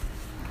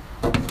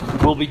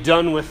We'll be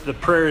done with the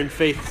Prayer and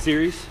Faith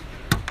series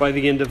by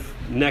the end of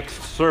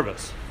next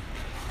service.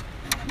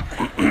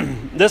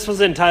 This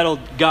was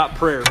entitled Got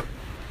Prayer.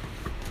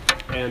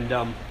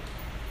 And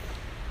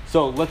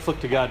so let's look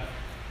to God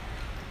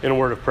in a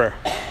word of prayer.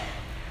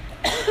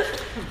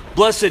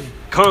 Blessed,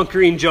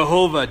 conquering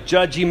Jehovah,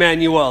 Judge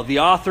Emmanuel, the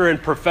author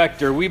and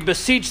perfecter, we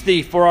beseech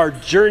thee for our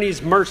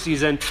journey's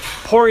mercies and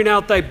pouring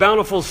out thy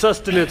bountiful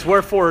sustenance,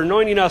 wherefore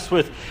anointing us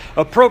with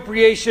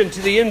appropriation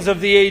to the ends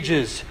of the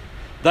ages.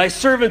 Thy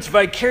servants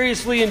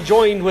vicariously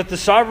enjoined with the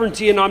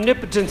sovereignty and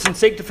omnipotence and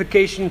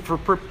sanctification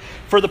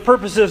for the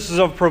purposes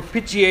of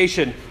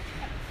propitiation.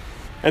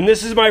 And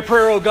this is my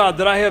prayer, O God,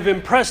 that I have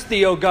impressed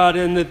thee, O God,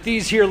 and that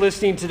these here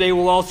listening today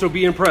will also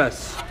be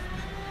impressed.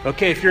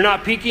 Okay, if you're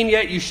not peeking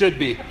yet, you should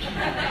be.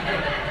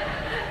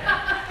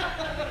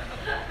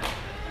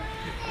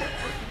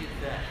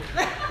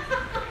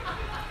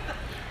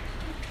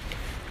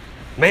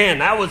 Man,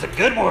 that was a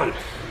good one.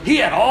 He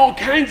had all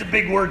kinds of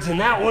big words in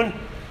that one.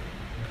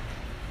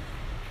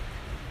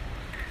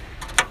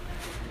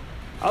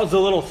 I was a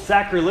little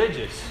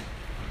sacrilegious,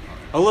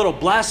 a little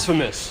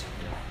blasphemous,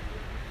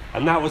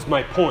 and that was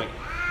my point.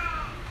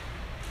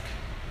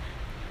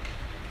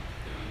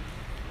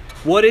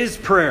 What is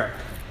prayer?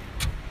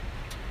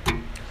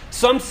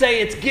 Some say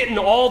it's getting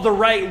all the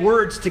right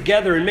words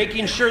together and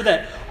making sure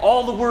that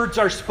all the words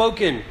are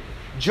spoken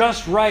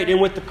just right and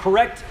with the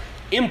correct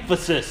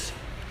emphasis,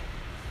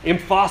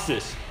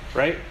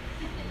 right?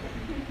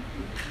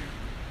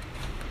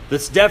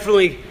 That's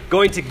definitely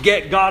going to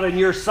get God on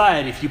your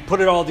side if you put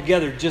it all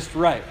together just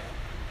right.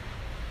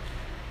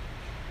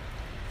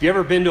 Have you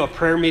ever been to a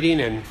prayer meeting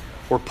and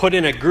were put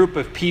in a group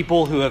of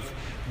people who have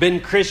been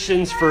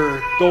Christians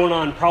for going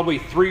on probably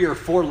 3 or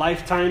 4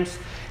 lifetimes,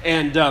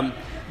 and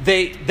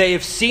they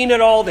have seen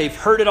it all, they've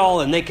heard it all,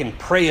 and they can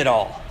pray it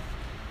all.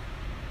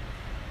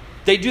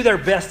 They do their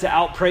best to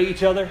out-pray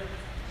each other.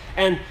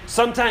 And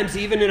sometimes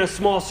even in a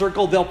small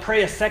circle, they'll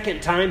pray a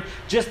second time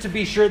just to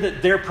be sure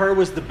that their prayer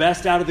was the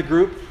best out of the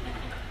group.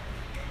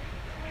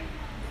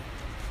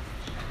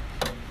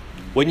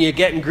 When you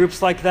get in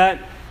groups like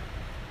that,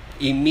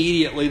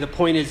 immediately the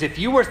point is, if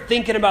you were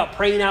thinking about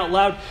praying out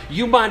loud,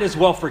 you might as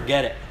well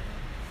forget it.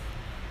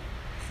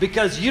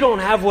 Because you don't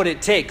have what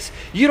it takes.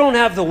 You don't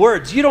have the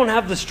words. You don't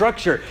have the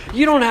structure.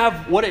 You don't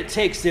have what it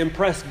takes to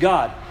impress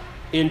God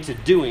into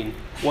doing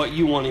what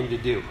you want Him to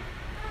do.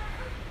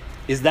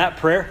 Is that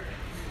prayer?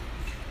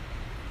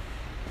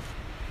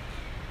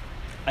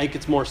 I think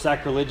it's more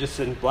sacrilegious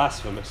and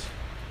blasphemous.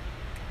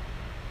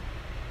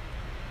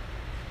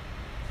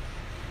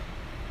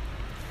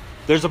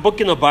 There's a book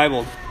in the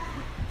Bible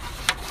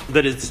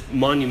that is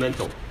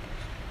monumental.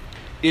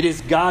 It is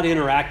God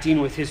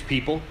interacting with His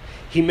people.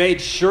 He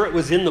made sure it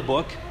was in the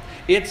book.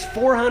 It's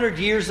 400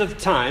 years of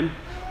time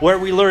where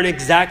we learn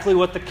exactly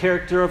what the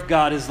character of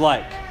God is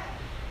like.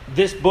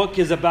 This book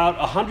is about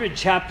 100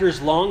 chapters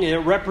long, and it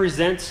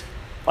represents,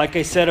 like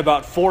I said,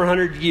 about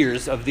 400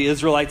 years of the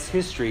Israelites'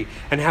 history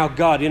and how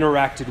God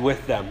interacted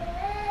with them.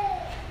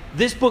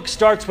 This book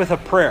starts with a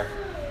prayer.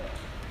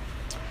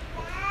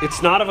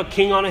 It's not of a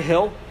king on a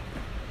hill.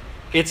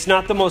 It's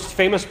not the most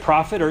famous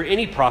prophet, or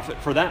any prophet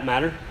for that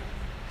matter.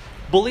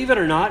 Believe it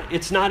or not,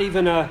 it's not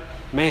even a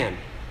man.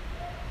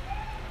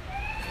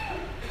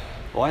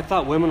 Well, I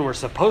thought women were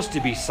supposed to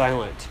be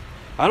silent.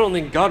 I don't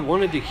think God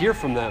wanted to hear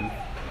from them.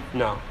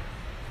 No.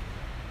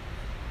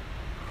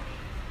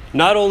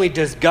 Not only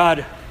does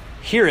God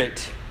hear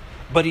it,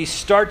 but He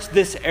starts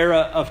this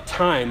era of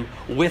time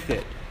with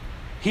it.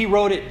 He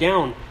wrote it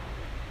down.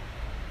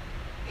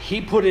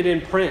 He put it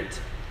in print.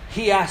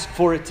 He asked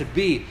for it to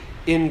be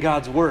in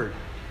God's Word.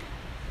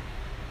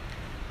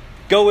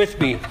 Go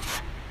with me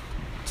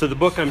to the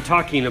book I'm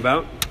talking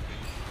about.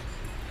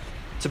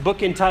 It's a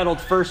book entitled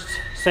 1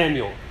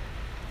 Samuel.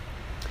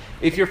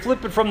 If you're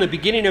flipping from the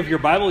beginning of your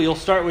Bible, you'll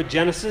start with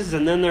Genesis,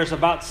 and then there's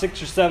about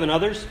 6 or 7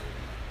 others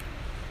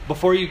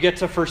before you get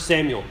to 1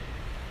 Samuel.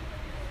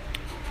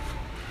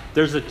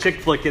 There's a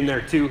chick flick in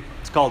there too.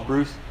 It's called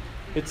Bruce.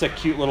 It's a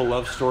cute little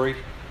love story.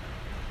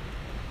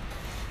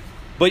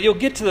 But you'll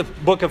get to the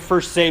book of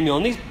 1 Samuel,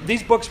 and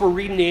these books were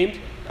renamed.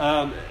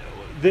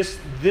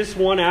 This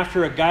one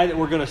after a guy that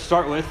we're going to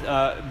start with,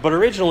 but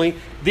originally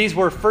these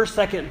were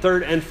 1st, 2nd,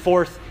 3rd, and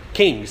 4th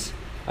Kings.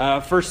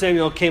 1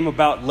 Samuel came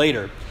about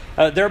later.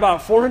 They're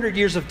about 400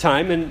 years of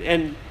time,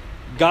 and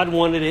God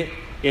wanted it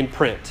in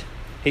print.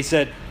 He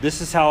said,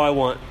 this is how I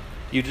want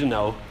you to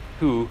know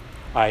who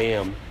I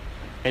am.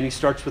 And He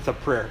starts with a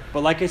prayer.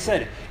 But like I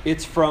said,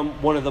 it's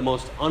from one of the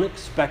most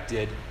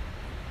unexpected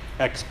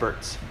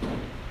experts.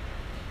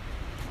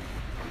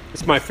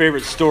 It's my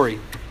favorite story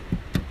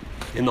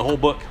in the whole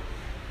book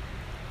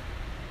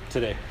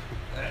today.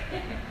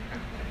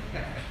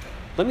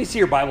 Let me see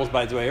your Bibles,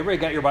 by the way. Everybody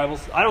got your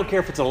Bibles? I don't care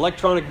if it's an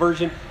electronic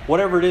version,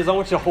 whatever it is, I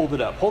want you to hold it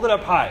up. Hold it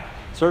up high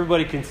so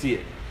everybody can see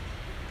it.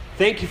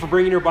 Thank you for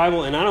bringing your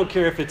Bible, and I don't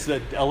care if it's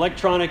the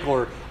electronic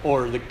or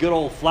the good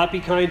old flappy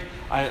kind.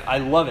 I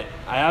love it.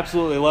 I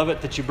absolutely love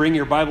it that you bring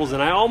your Bibles,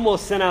 and I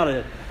almost sent out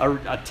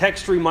a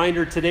text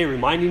reminder today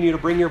reminding you to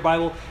bring your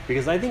Bible,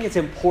 because I think it's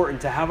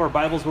important to have our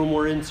Bibles when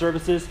we're in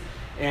services,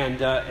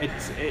 and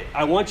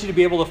I want you to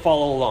be able to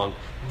follow along.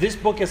 This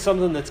book is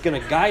something that's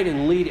going to guide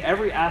and lead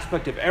every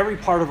aspect of every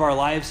part of our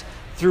lives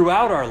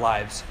throughout our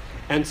lives.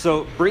 And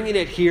so bringing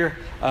it here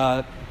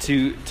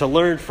to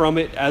learn from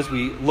it as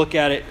we look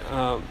at it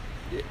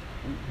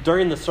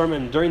during the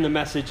sermon, during the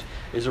message,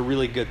 is a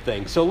really good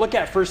thing. So look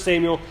at 1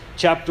 Samuel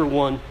chapter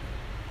 1.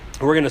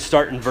 We're going to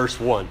start in verse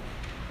 1.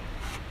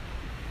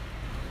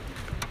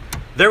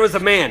 There was a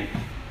man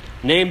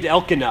named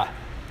Elkanah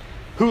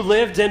who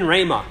lived in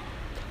Ramah,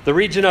 the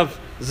region of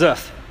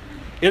Zuph,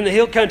 in the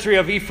hill country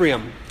of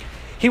Ephraim.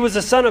 He was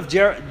the son of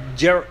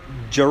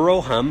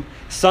Jeroham,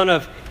 son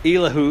of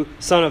Elihu,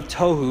 son of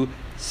Tohu,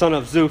 son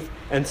of Zuph,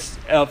 and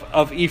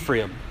of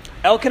Ephraim.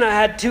 Elkanah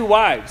had 2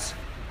 wives,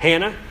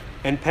 Hannah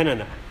and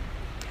Peninnah.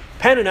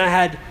 Peninnah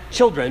had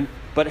children,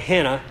 but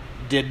Hannah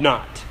did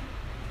not.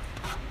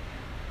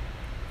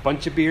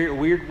 Bunch of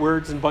weird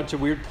words and bunch of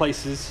weird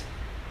places.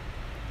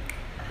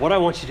 What I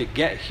want you to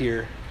get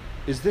here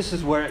is this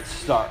is where it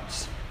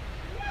starts.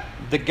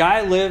 The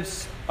guy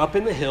lives up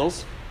in the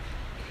hills.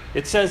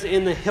 It says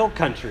in the hill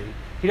country.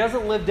 He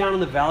doesn't live down in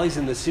the valleys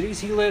in the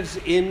cities. He lives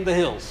in the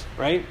hills,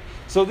 right?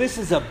 So this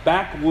is a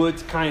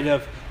backwoods kind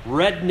of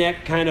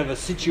redneck kind of a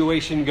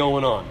situation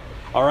going on,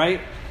 all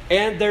right?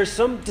 And there's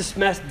some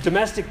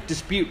domestic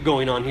dispute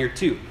going on here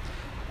too.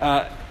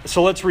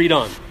 So let's read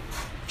on.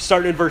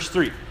 Starting in verse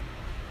 3.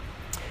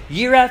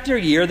 Year after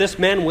year, this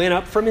man went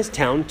up from his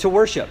town to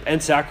worship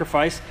and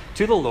sacrifice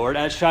to the Lord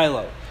at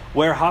Shiloh,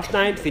 where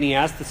Hophni and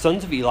Phinehas, the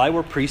sons of Eli,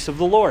 were priests of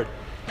the Lord.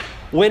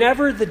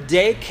 Whenever the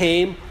day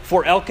came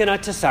for Elkanah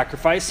to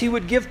sacrifice, he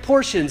would give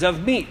portions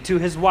of meat to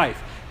his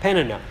wife,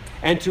 Peninnah,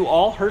 and to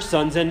all her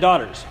sons and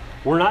daughters.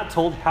 We're not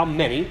told how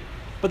many,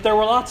 but there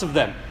were lots of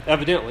them,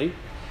 evidently.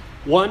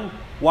 One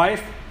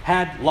wife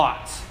had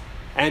lots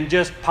and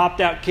just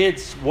popped out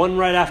kids one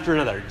right after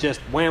another.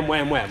 Just wham,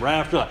 wham, wham, right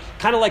after another.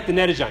 Kind of like the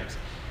Nettagines.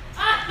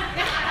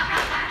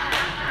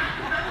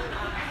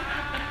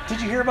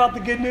 Did you hear about the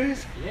good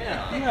news?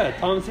 Yeah,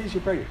 Tom says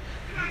you're pregnant.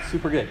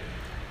 Super good.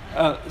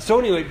 So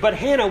anyway, but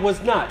Hannah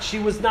was not. She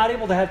was not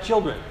able to have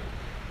children.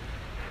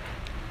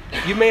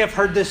 You may have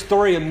heard this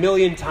story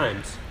 1,000,000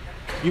 times.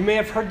 You may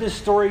have heard this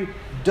story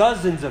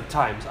dozens of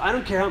times. I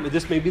don't care how many.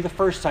 This may be the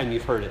first time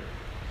you've heard it.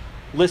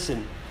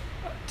 Listen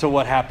to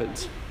what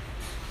happens.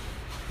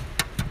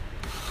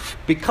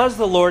 Because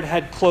the Lord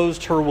had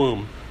closed her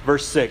womb,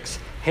 verse 6,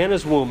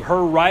 Hannah's womb,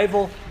 her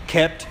rival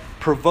kept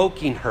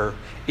provoking her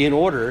in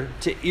order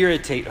to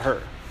irritate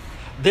her.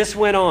 This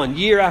went on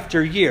year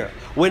after year.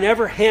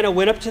 Whenever Hannah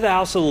went up to the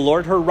house of the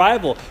Lord, her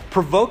rival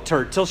provoked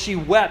her till she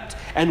wept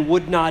and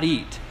would not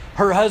eat.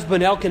 Her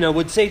husband Elkanah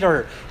would say to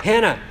her,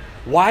 Hannah,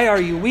 why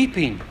are you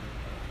weeping?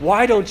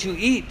 Why don't you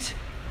eat?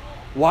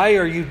 Why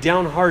are you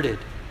downhearted?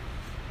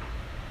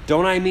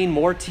 Don't I mean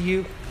more to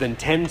you than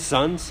 10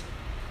 sons?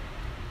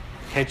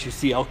 Can't you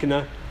see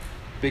Elkanah?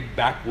 Big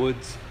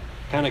backwoods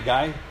kind of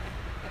guy.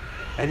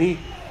 And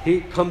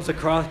he comes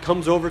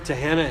over to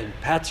Hannah and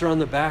pats her on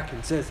the back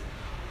and says,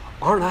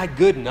 aren't I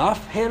good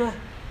enough, Hannah?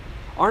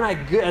 Aren't I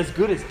as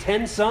good as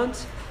 10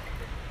 sons?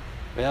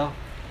 Well,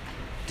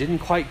 didn't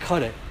quite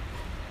cut it.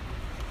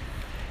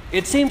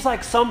 It seems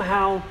like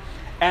somehow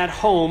at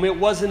home it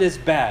wasn't as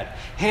bad.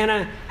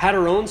 Hannah had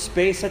her own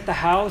space at the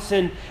house,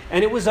 and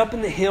it was up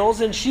in the hills,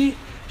 and she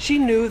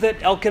knew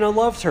that Elkanah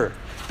loved her.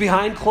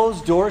 Behind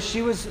closed doors,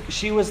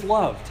 she was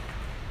loved.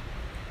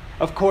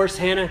 Of course,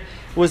 Hannah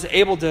was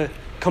able to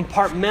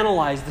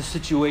compartmentalize the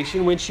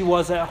situation when she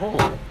was at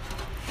home.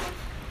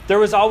 There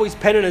was always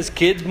Peninnah's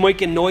kids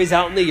making noise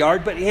out in the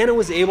yard, but Hannah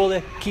was able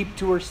to keep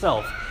to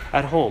herself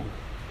at home.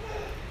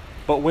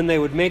 But when they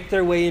would make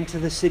their way into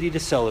the city to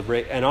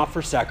celebrate and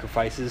offer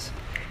sacrifices,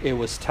 it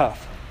was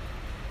tough.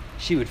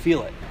 She would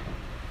feel it.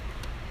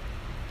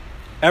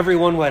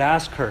 Everyone would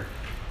ask her,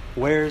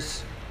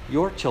 where's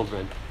your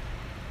children?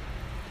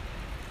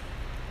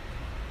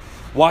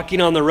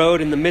 Walking on the road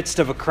in the midst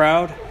of a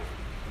crowd,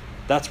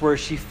 that's where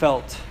she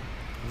felt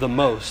the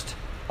most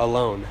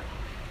alone.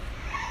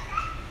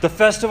 The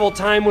festival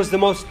time was the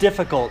most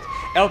difficult.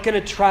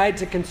 Elkanah tried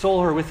to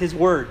console her with his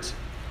words,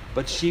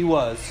 but she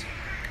was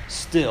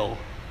still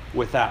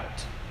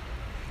without.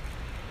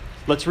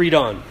 Let's read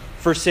on.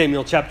 1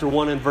 Samuel chapter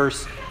 1 and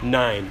verse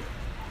 9.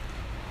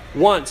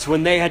 Once,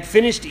 when they had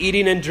finished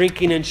eating and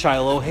drinking in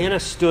Shiloh, Hannah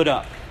stood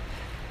up.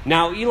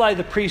 Now Eli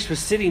the priest was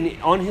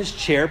sitting on his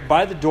chair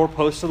by the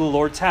doorpost of the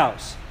Lord's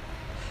house.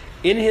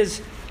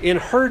 In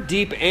her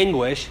deep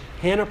anguish,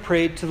 Hannah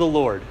prayed to the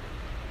Lord,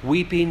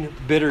 weeping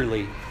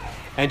bitterly.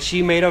 And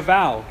she made a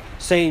vow,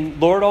 saying,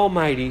 Lord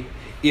Almighty,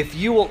 if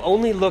you will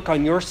only look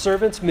on your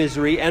servant's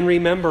misery and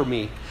remember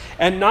me,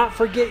 and not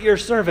forget your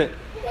servant,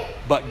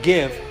 but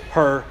give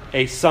her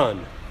a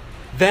son,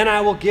 then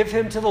I will give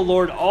him to the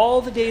Lord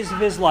all the days of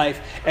his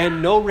life,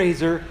 and no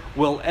razor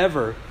will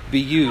ever be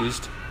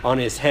used on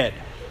his head.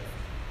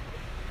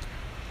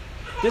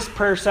 this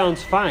prayer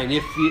sounds fine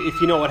if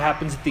you know what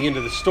happens at the end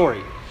of the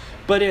story.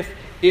 But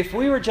if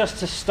we were just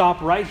to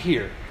stop right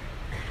here,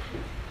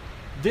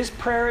 this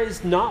prayer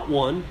is not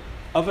one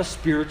of a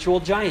spiritual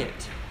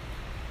giant.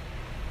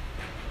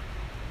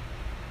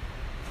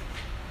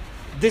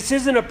 This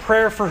isn't a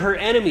prayer for her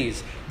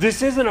enemies.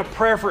 This isn't a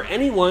prayer for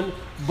anyone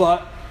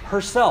but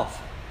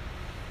herself.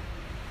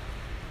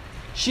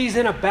 She's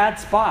in a bad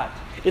spot.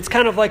 It's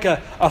kind of like a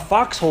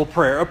foxhole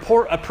prayer,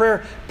 a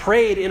prayer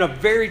prayed in a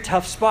very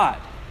tough spot.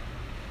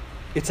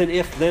 It's an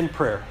if-then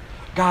prayer.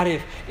 God,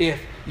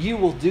 if you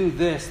will do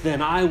this,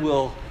 then I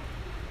will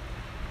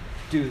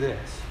do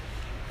this.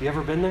 Have you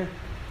ever been there?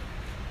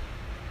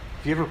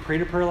 Have you ever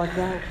prayed a prayer like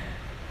that?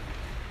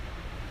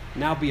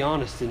 Now be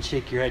honest and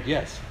shake your head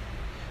yes.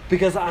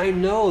 Because I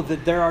know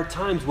that there are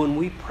times when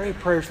we pray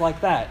prayers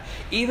like that,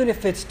 even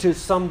if it's to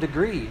some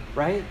degree,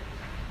 right?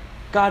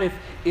 God,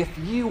 if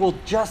you will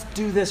just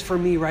do this for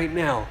me right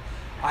now,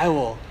 I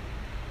will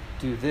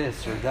do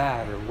this or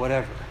that or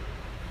whatever.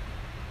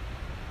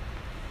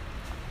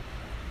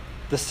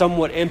 The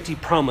somewhat empty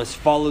promise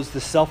follows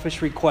the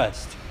selfish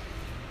request.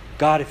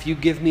 God, if you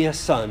give me a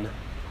son,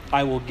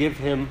 I will give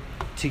him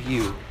to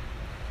you.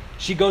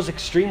 She goes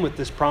extreme with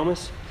this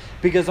promise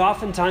because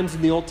oftentimes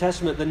in the Old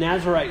Testament, the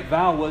Nazirite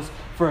vow was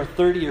for a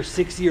 30 or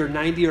 60 or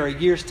 90 or a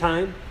year's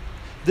time.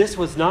 This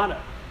was not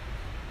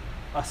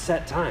a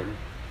set time.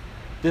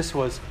 This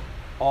was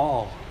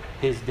all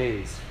his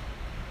days.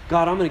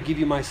 God, I'm going to give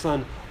you my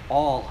son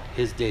all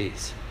his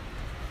days.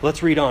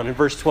 Let's read on in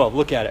verse 12.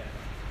 Look at it.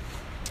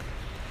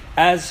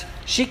 As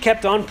she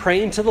kept on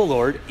praying to the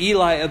Lord,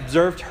 Eli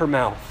observed her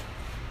mouth.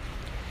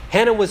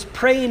 Hannah was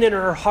praying in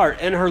her heart,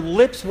 and her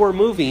lips were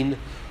moving,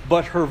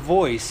 but her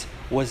voice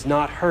was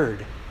not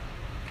heard.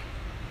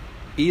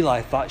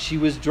 Eli thought she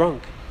was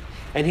drunk,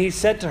 and he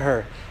said to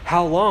her,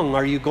 "How long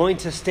are you going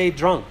to stay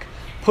drunk?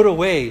 Put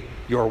away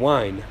your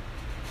wine."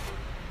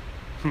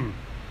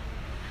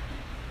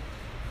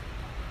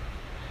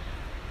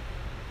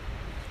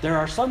 There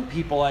are some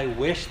people I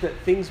wish that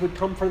things would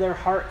come for their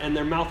heart and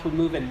their mouth would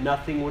move and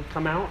nothing would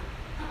come out.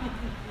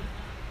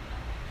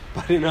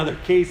 But in other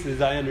cases,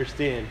 I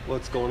understand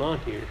what's going on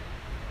here.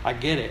 I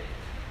get it.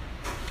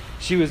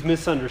 She was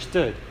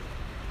misunderstood.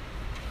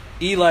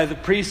 Eli, the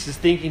priest, is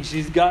thinking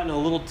she's gotten a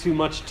little too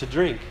much to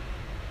drink.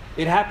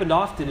 It happened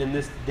often in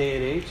this day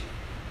and age.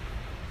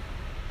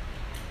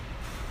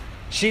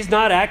 She's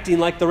not acting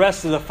like the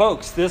rest of the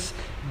folks. This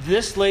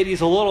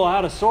lady's a little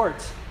out of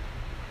sorts.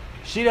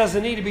 She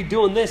doesn't need to be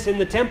doing this in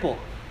the temple.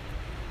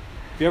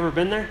 Have you ever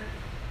been there?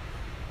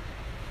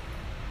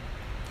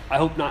 I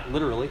hope not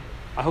literally.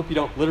 I hope you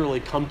don't literally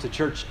come to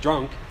church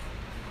drunk.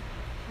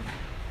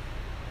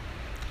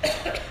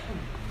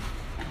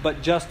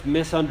 But just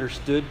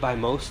misunderstood by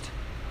most.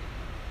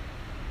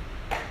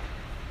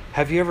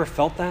 Have you ever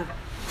felt that?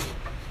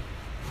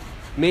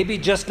 Maybe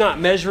just not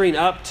measuring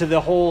up to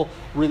the whole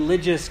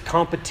religious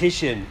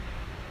competition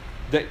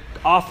that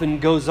often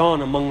goes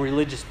on among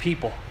religious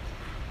people.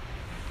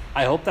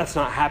 I hope that's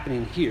not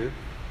happening here.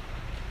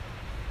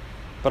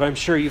 But I'm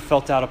sure you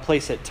felt out of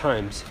place at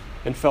times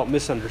and felt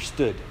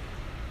misunderstood.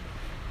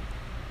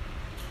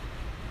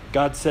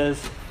 God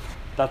says,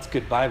 that's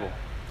good Bible.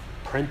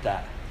 Print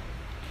that.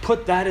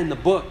 Put that in the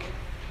book,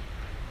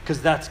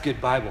 because that's good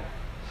Bible.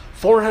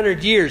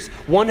 400 years,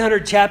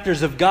 100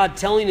 chapters of God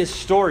telling his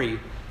story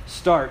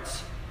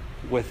starts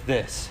with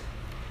this.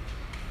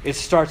 It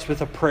starts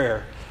with a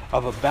prayer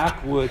of a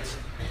backwoods,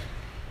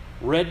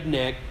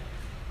 redneck,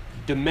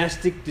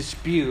 domestic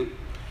dispute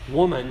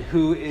woman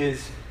who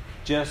is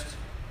just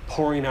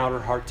pouring out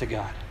her heart to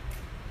God.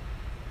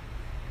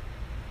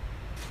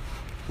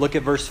 Look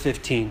at verse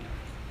 15.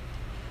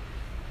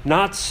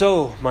 "Not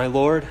so, my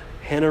Lord,"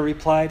 Hannah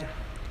replied.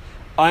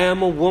 "I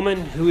am a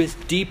woman who is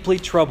deeply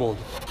troubled.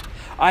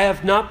 I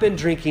have not been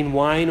drinking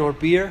wine or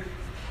beer.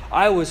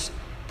 I was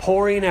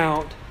pouring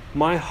out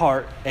my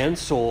heart and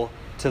soul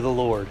to the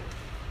Lord.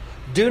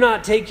 Do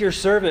not take your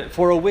servant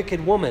for a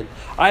wicked woman.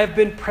 I have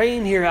been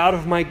praying here out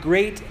of my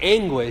great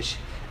anguish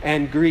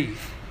and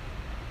grief."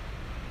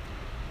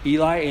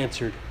 Eli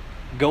answered,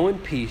 "Go in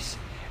peace,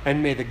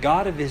 and may the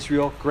God of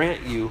Israel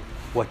grant you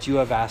what you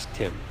have asked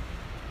him."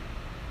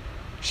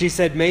 She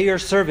said, "May your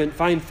servant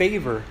find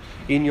favor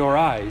in your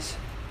eyes."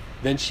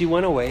 Then she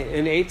went away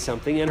and ate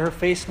something, and her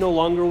face no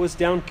longer was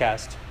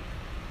downcast.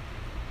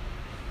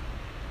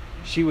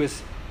 She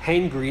was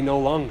hangry no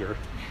longer.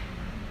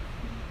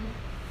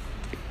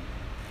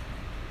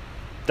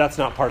 That's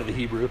not part of the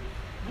Hebrew.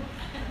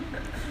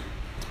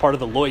 It's part of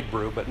the Lloyd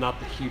brew, but not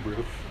the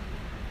Hebrew.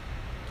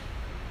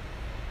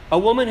 A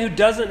woman who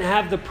doesn't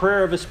have the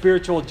prayer of a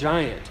spiritual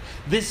giant.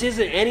 This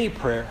isn't any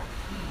prayer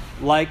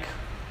like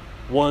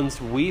ones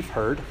we've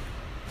heard.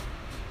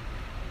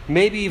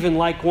 Maybe even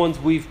like ones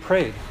we've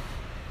prayed.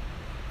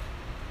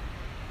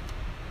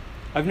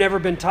 I've never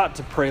been taught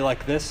to pray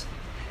like this.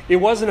 It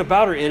wasn't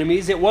about her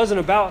enemies. It wasn't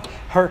about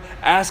her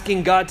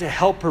asking God to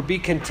help her be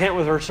content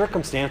with her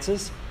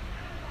circumstances.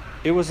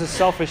 It was a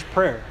selfish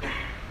prayer.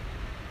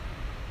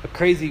 A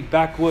crazy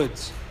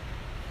backwoods,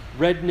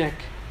 redneck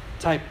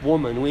type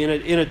woman,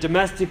 in a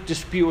domestic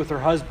dispute with her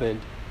husband.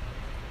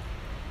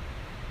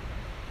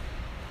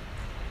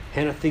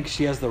 Hannah thinks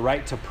she has the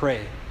right to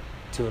pray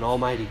to an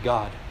almighty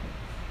God.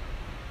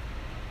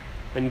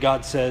 And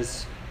God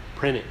says,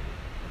 print it.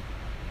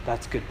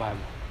 That's good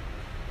Bible.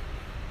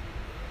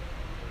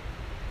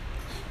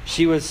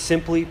 She was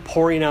simply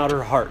pouring out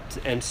her heart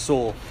and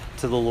soul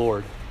to the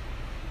Lord.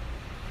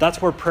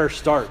 That's where prayer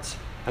starts,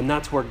 and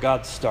that's where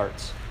God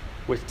starts,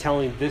 with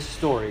telling this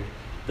story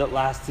that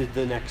lasted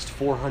the next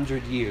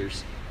 400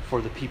 years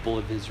for the people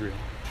of Israel.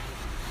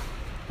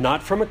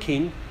 Not from a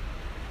king,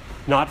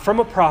 not from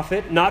a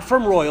prophet, not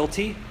from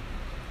royalty.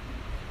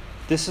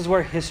 This is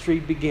where history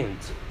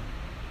begins.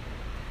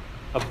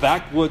 A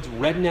backwoods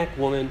redneck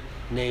woman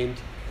named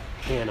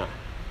Hannah.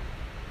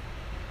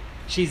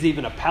 She's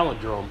even a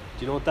palindrome.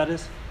 Do you know what that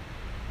is?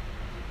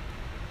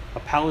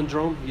 A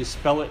palindrome, you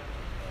spell it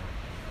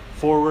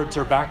forwards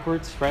or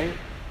backwards, right?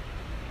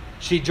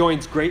 She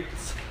joins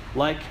greats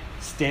like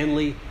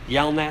Stanley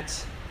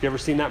Yelnats. Have you ever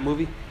seen that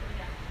movie?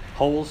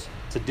 Holes.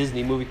 It's a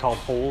Disney movie called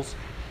Holes.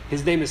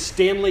 His name is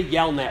Stanley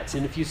Yelnats,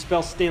 and if you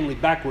spell Stanley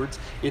backwards,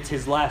 it's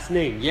his last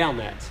name,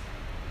 Yelnats.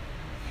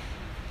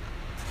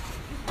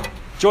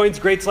 Joins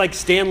greats like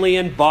Stanley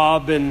and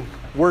Bob, and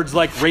words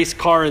like race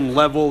car and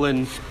level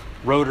and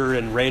rotor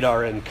and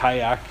radar and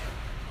kayak.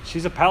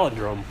 She's a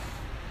palindrome,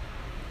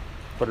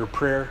 but her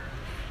prayer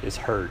is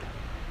heard.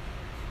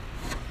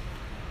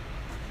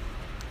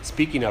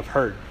 Speaking of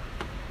heard,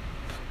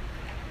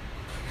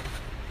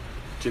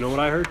 do you know what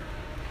I heard?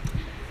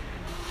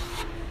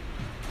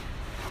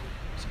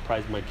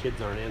 Surprised my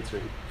kids aren't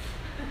answering.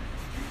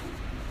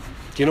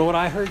 Do you know what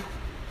I heard?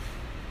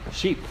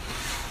 Sheep.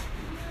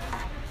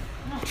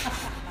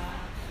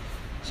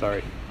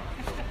 Sorry.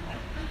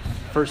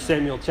 1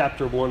 Samuel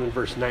chapter 1 and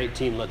verse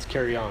 19. Let's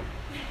carry on.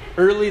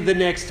 Early the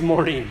next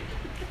morning,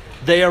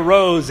 they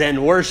arose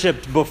and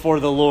worshipped before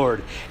the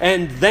Lord,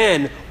 and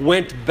then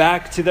went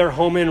back to their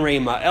home in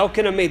Ramah.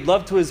 Elkanah made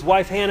love to his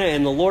wife Hannah,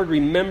 and the Lord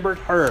remembered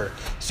her.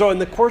 So in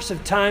the course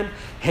of time,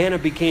 Hannah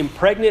became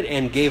pregnant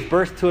and gave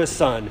birth to a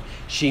son.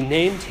 She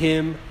named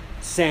him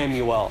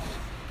Samuel,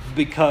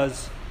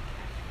 because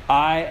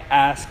I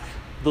asked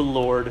the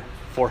Lord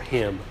for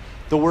him.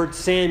 The word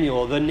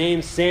Samuel, the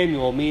name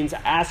Samuel, means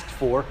asked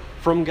for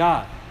from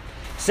God.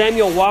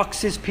 Samuel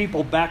walks his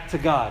people back to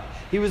God.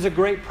 He was a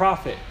great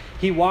prophet.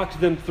 He walked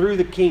them through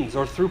the kings,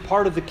 or through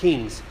part of the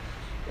kings,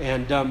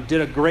 and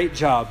did a great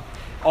job.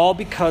 All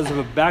because of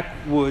a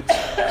backwoods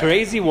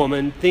crazy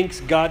woman thinks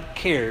God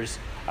cares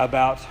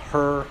about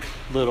her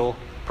little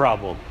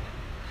problem.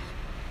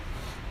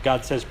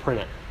 God says, print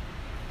it.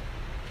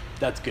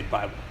 That's good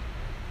Bible.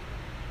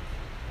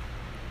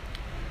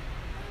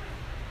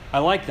 I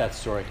like that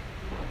story.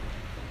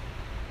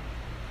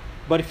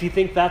 But if you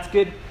think that's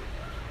good,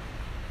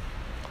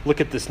 look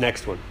at this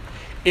next one.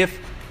 If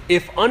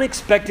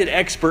unexpected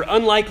expert,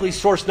 unlikely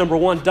source number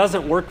 1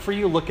 doesn't work for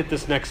you, look at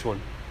this next one.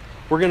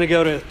 We're going to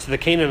go to the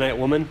Canaanite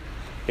woman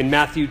in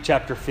Matthew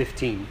chapter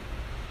 15.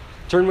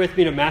 Turn with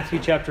me to Matthew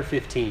chapter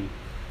 15.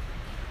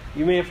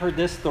 You may have heard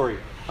this story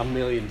a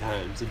million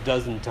times, a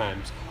dozen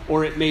times,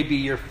 or it may be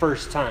your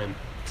first time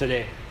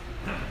today.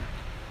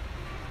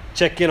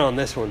 Check in on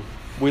this one.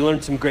 We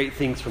learned some great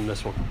things from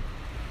this one.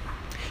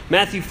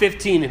 Matthew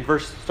 15,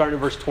 starting in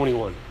verse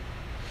 21. It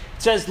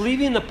says,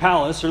 leaving the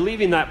palace, or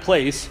leaving that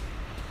place,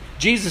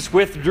 Jesus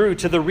withdrew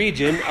to the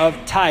region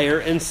of Tyre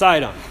and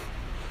Sidon.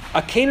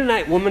 A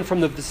Canaanite woman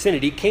from the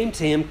vicinity came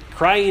to him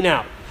crying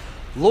out,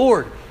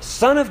 Lord,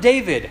 Son of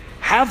David,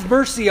 have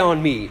mercy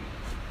on me.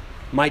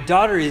 My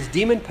daughter is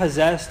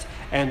demon-possessed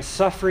and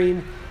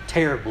suffering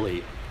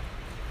terribly.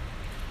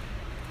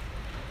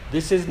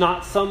 This is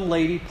not some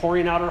lady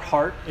pouring out her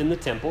heart in the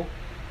temple.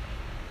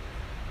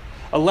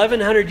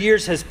 1,100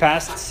 years has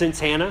passed since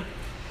Hannah,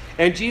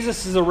 and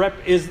Jesus is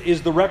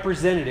the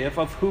representative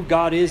of who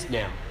God is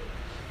now.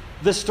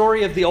 The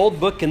story of the old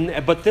book,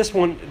 but this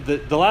one,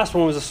 the last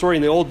one was a story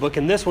in the old book,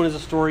 and this one is a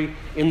story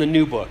in the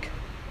new book.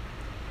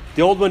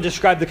 The old one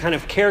described the kind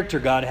of character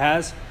God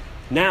has.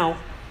 Now,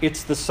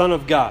 it's the Son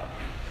of God.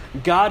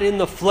 God in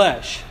the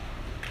flesh.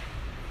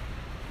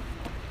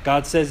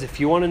 God says, if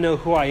you want to know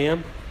who I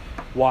am,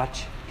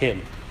 watch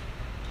him.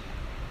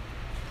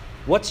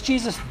 What's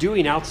Jesus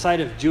doing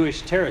outside of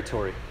Jewish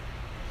territory?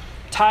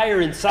 Tyre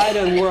and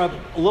Sidon were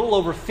a little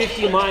over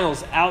 50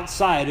 miles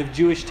outside of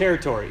Jewish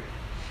territory.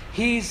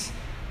 He's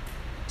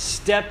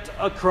stepped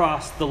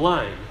across the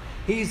line.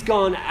 He's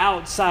gone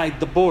outside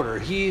the border.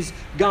 He's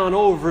gone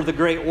over the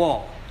Great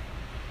Wall.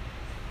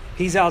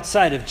 He's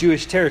outside of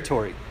Jewish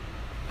territory.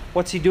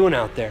 What's he doing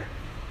out there?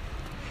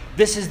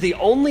 This is the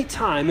only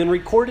time in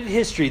recorded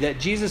history that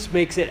Jesus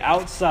makes it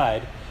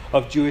outside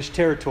of Jewish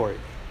territory.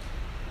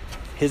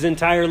 His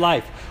entire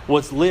life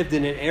was lived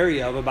in an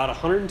area of about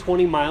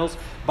 120 miles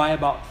by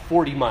about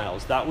 40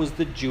 miles. That was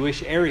the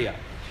Jewish area.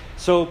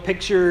 So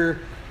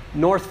picture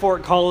North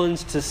Fort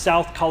Collins to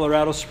South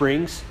Colorado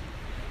Springs,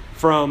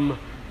 from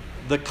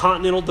the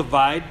Continental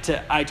Divide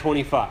to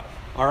I-25.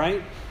 All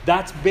right?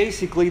 That's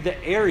basically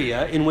the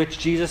area in which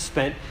Jesus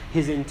spent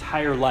his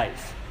entire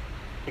life,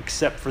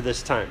 except for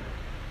this time.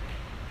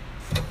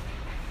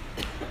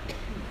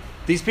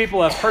 These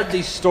people have heard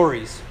these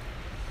stories.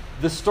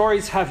 The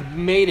stories have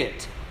made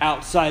it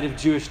outside of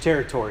Jewish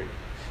territory.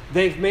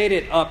 They've made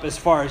it up as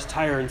far as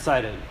Tyre and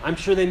Sidon. I'm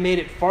sure they made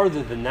it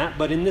farther than that,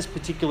 but in this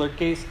particular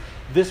case,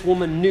 this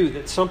woman knew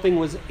that something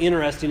was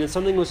interesting and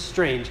something was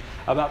strange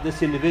about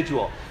this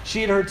individual.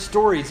 She had heard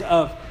stories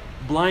of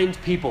blind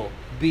people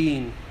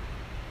being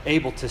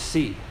able to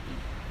see.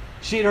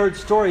 She had heard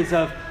stories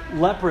of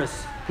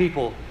leprous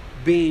people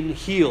being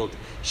healed.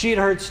 She had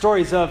heard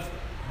stories of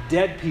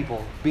dead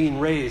people being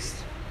raised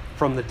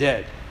from the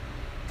dead.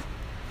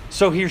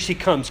 So here she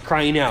comes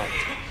crying out,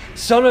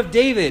 "Son of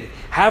David,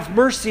 have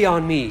mercy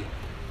on me."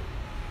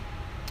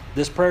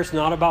 This prayer is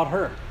not about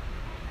her.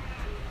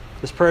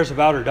 This prayer is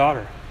about her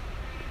daughter.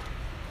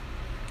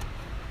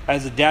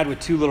 As a dad with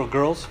 2 little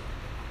girls,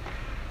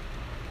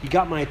 you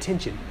got my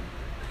attention.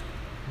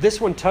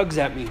 This one tugs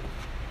at me.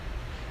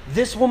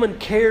 This woman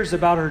cares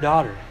about her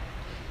daughter.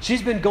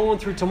 She's been going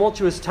through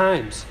tumultuous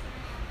times.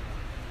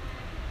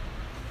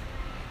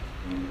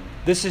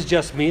 This is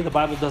just me. The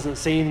Bible doesn't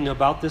say anything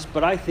about this,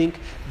 but I think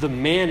the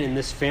man in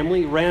this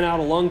family ran out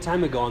a long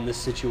time ago in this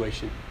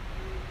situation.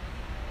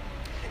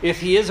 If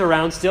he is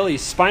around still,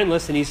 he's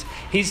spineless and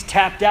he's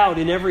tapped out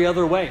in every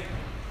other way.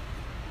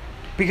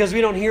 Because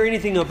we don't hear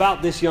anything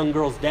about this young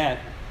girl's dad.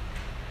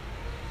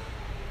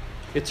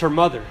 It's her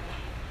mother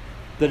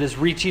that is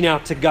reaching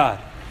out to God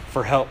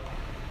for help.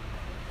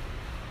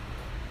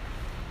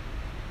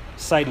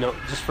 Side note,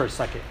 just for a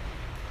second.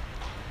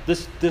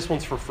 This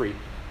one's for free.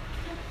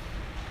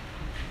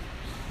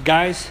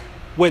 Guys,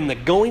 when the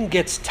going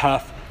gets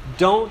tough,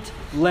 don't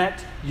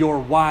let your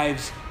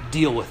wives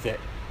deal with it.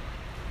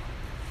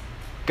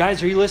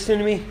 Guys, are you listening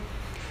to me?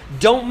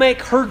 Don't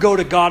make her go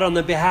to God on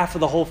the behalf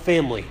of the whole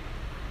family.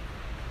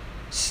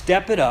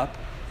 Step it up,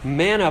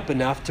 man up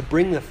enough to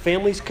bring the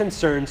family's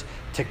concerns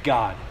to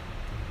God.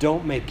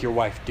 Don't make your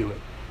wife do it.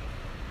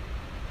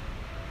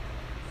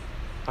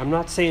 I'm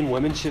not saying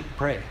women should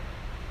pray.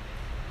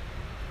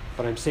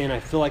 But I'm saying I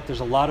feel like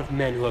there's a lot of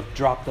men who have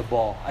dropped the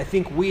ball. I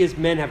think we as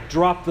men have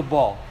dropped the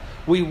ball.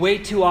 We way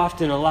too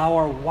often allow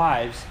our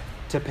wives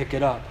to pick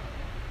it up.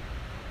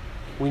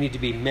 We need to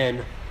be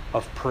men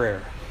of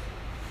prayer.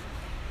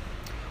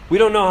 We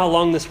don't know how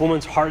long this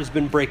woman's heart has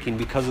been breaking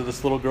because of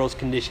this little girl's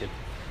condition.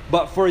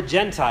 But for a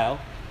Gentile,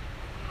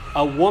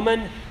 a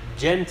woman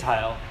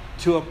Gentile,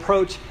 to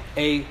approach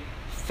a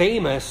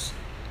famous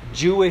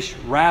Jewish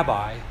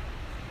rabbi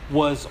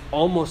was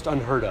almost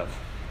unheard of.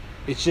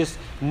 It's just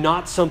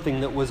not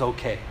something that was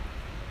okay.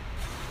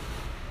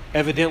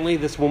 Evidently,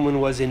 this woman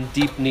was in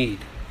deep need.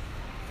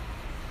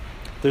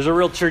 There's a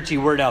real churchy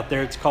word out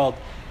there. It's called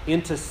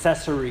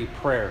intercessory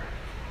prayer.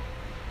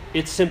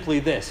 It's simply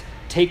this: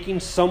 taking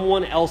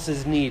someone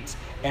else's needs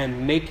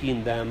and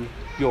making them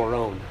your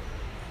own.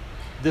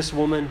 This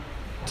woman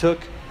took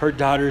her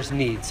daughter's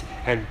needs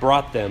and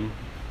brought them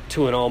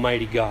to an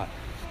almighty God.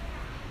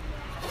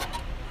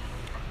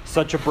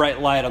 Such a bright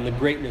light on the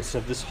greatness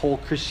of this whole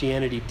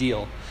Christianity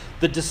deal.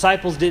 The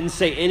disciples didn't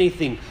say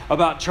anything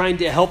about trying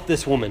to help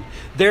this woman.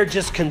 They're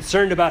just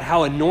concerned about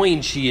how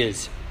annoying she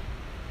is.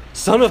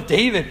 Son of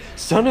David,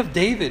 son of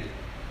David.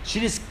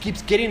 She just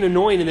keeps getting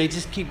annoying and they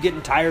just keep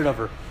getting tired of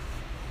her.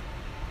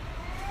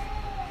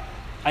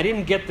 I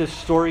didn't get this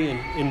story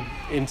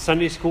in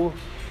Sunday school,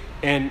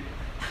 and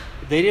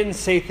they didn't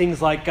say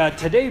things like,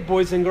 today,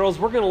 boys and girls,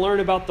 we're going to learn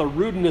about the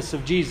rudeness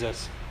of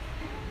Jesus.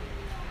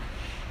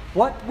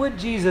 What would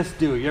Jesus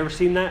do? You ever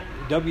seen that?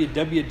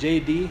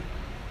 WWJD?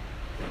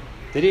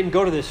 They didn't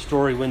go to this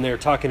story when they were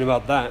talking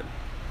about that.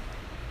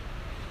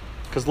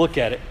 Because look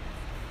at it.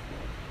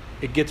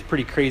 It gets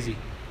pretty crazy.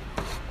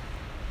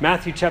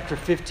 Matthew chapter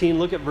 15,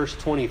 look at verse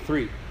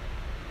 23.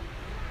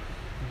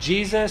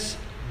 Jesus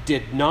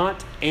did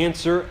not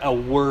answer a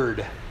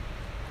word.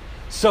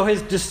 So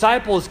his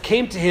disciples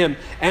came to him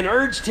and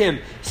urged him,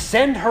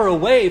 "Send her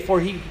away,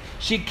 for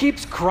she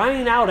keeps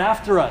crying out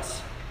after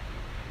us."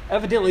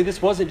 Evidently,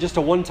 this wasn't just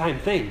a one-time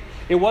thing.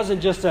 It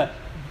wasn't just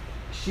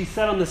she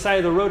sat on the side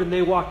of the road and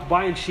they walked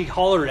by and she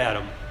hollered at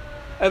them.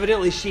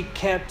 Evidently, she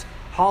kept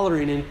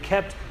hollering and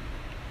kept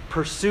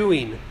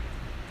pursuing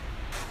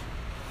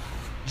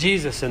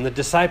Jesus and the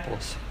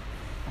disciples.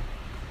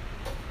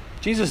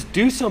 Jesus,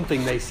 do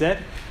something, they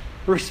said.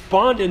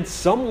 Respond in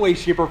some way,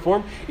 shape, or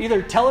form.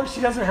 Either tell her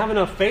she doesn't have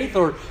enough faith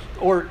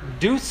or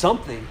do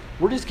something.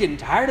 We're just getting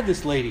tired of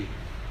this lady.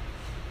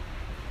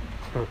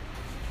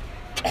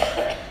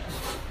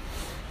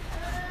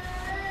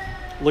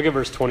 Look at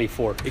verse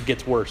 24. It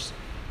gets worse.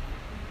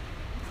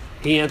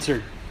 He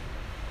answered,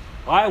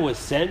 "I was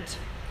sent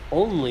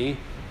only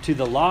to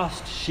the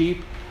lost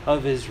sheep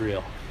of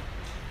Israel."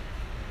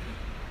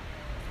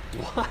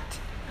 What?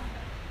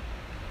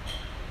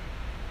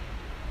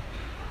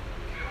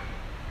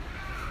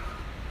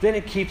 Then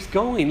it keeps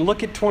going.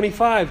 Look at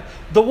 25.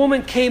 The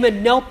woman came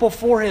and knelt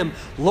before him.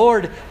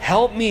 "Lord,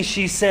 help me,"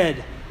 she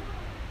said.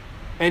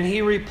 And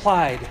he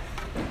replied,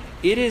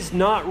 "It is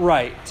not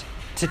right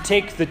to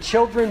take the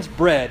children's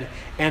bread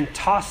and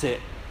toss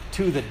it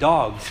to the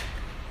dogs."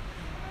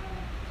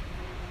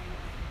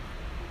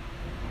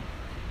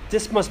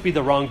 This must be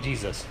the wrong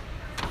Jesus.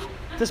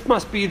 This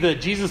must be the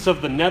Jesus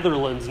of the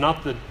Netherlands,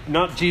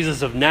 not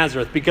Jesus of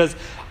Nazareth, because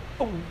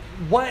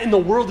what in the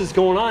world is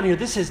going on here?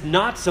 This is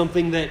not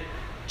something that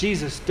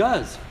Jesus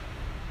does.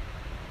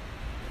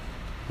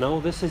 No,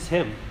 this is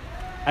him.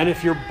 And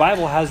if your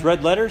Bible has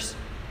red letters,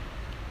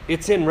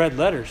 it's in red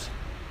letters.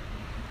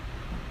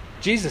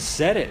 Jesus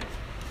said it.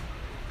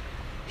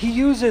 He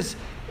uses,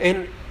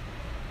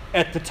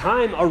 at the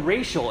time, a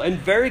racial and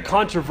very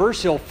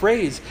controversial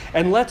phrase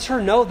and lets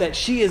her know that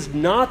she is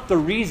not the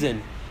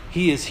reason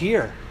he is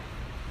here.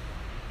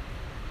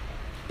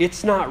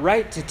 It's not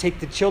right to take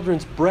the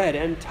children's bread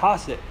and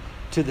toss it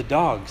to the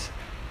dogs.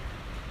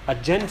 A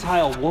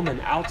Gentile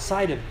woman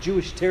outside of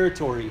Jewish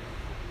territory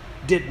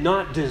did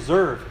not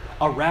deserve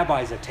a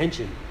rabbi's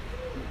attention.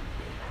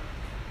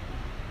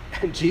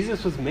 And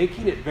Jesus was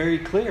making it very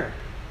clear.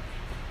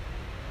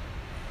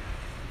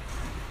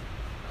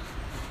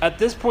 At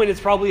this point,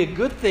 it's probably a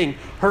good thing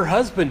her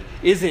husband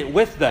isn't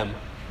with them,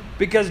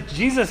 because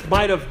Jesus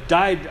might have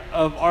died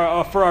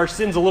for our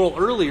sins a little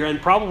earlier and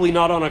probably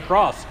not on a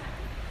cross.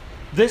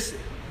 This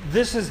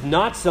is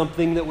not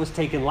something that was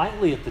taken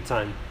lightly at the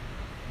time.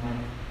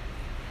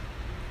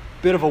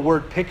 Bit of a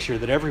word picture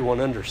that everyone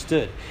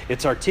understood.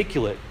 It's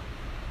articulate.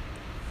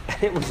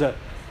 It was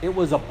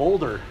a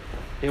boulder.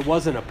 It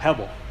wasn't a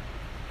pebble.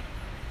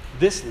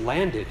 This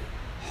landed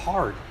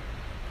hard.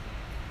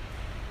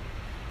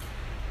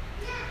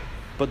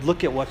 But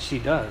look at what she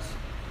does.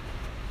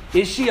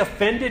 Is she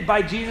offended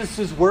by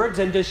Jesus' words,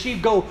 and does she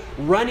go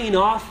running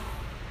off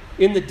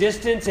in the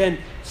distance and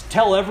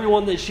tell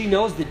everyone that she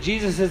knows that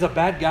Jesus is a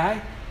bad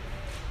guy?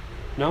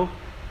 No.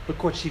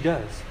 Look what she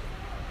does.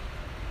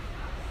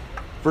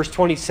 Verse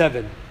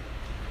 27.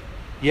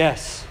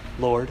 Yes,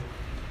 Lord,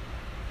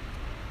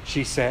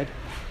 she said.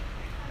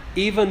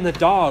 Even the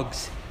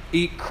dogs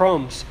eat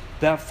crumbs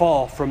that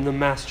fall from the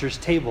master's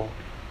table.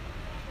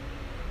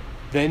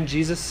 Then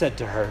Jesus said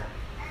to her,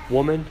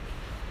 Woman,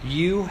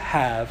 you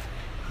have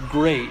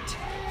great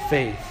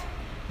faith.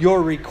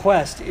 Your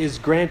request is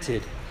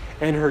granted.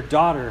 And her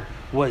daughter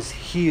was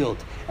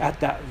healed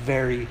at that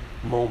very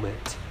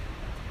moment.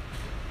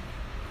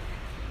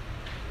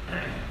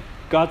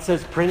 God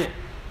says, print it.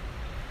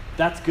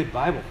 That's good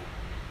Bible.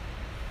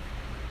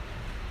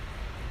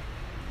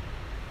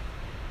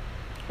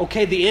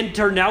 Okay, the end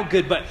turned out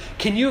good, but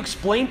can you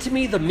explain to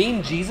me the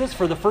mean Jesus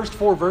for the first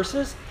 4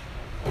 verses?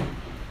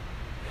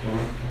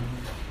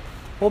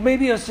 Well,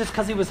 maybe it was just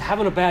because he was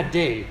having a bad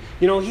day.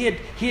 You know, he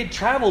had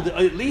traveled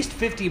at least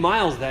 50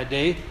 miles that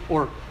day,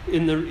 or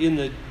in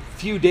the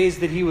few days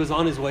that he was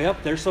on his way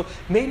up there. So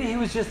maybe he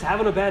was just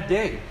having a bad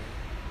day.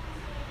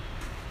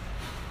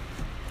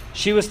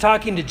 She was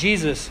talking to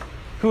Jesus,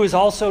 who is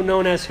also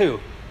known as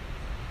who?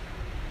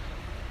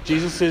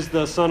 Jesus is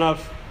the Son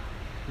of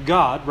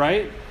God,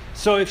 right?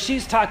 So if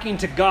she's talking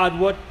to God,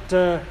 what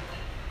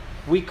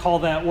we call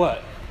that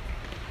what?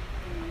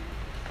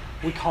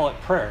 We call it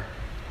prayer.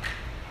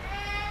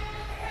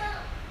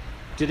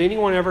 Did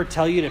anyone ever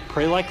tell you to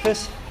pray like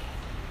this?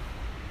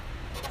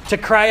 To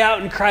cry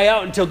out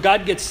until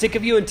God gets sick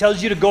of you and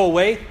tells you to go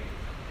away?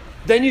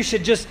 Then you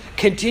should just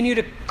continue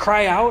to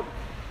cry out.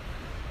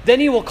 Then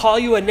he will call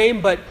you a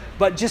name, but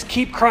just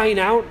keep crying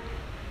out.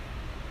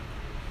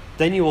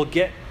 Then you will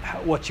get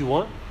what you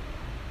want.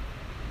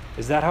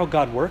 Is that how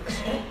God works?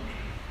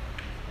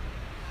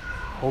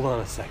 Hold on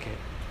a second.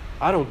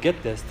 I don't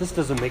get this. This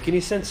doesn't make any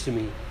sense to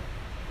me.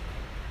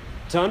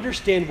 To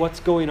understand what's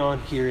going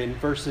on here in the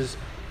verses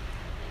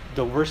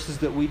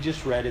that we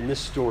just read in this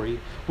story,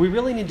 we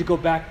really need to go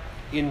back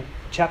in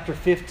chapter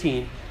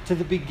 15 to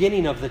the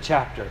beginning of the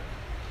chapter.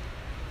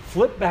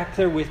 Flip back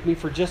there with me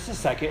for just a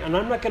second, and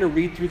I'm not going to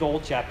read through the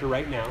whole chapter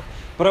right now,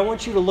 but I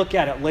want you to look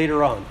at it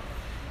later on.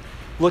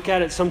 Look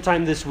at it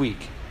sometime this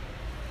week.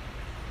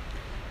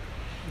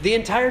 The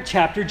entire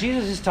chapter,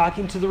 Jesus is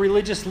talking to the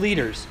religious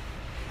leaders,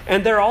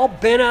 and they're all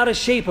bent out of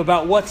shape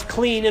about what's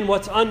clean and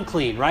what's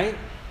unclean, right?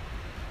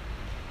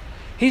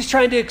 He's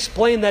trying to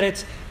explain that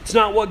it's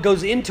not what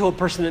goes into a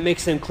person that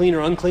makes them clean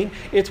or unclean.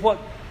 It's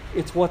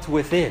what's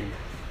within.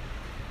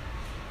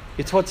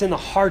 It's what's in the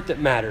heart that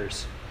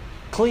matters.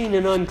 Clean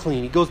and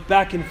unclean. He goes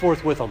back and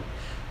forth with them.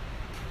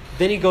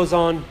 Then he goes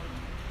on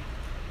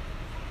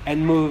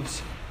and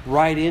moves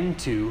right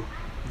into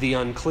the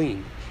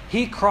unclean.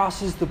 He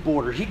crosses the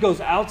border. He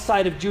goes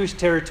outside of Jewish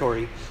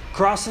territory,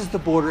 crosses the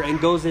border, and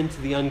goes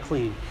into the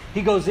unclean.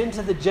 He goes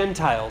into the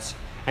Gentiles,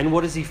 and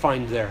what does he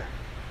find there?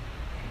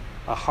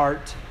 A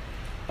heart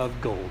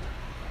of gold.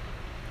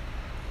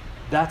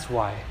 That's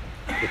why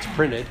it's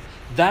printed.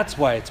 That's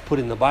why it's put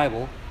in the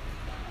Bible.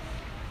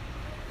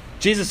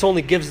 Jesus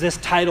only gives this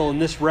title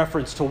and this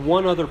reference to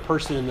one other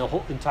person in the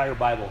whole entire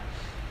Bible.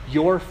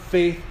 Your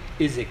faith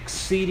is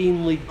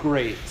exceedingly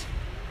great,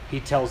 he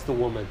tells the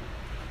woman.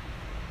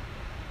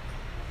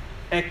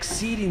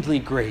 Exceedingly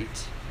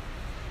great.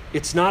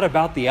 It's not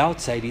about the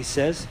outside, he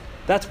says.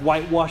 That's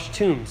whitewashed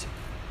tombs.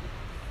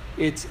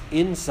 It's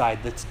inside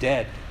that's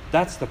dead.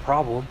 That's the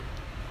problem.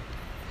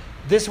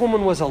 This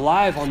woman was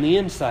alive on the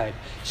inside.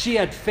 She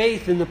had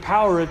faith in the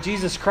power of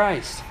Jesus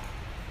Christ.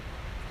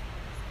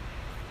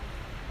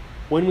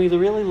 when we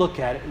really look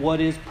at it, what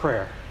is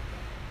prayer?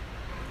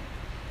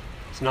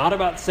 It's not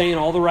about saying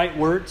all the right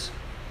words.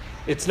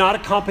 It's not a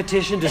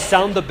competition to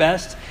sound the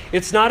best.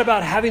 It's not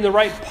about having the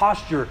right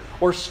posture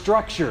or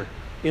structure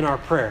in our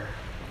prayer.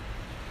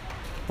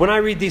 When I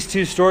read these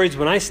two stories,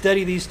 when I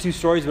study these two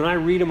stories, when I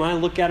read them, when I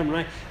look at them,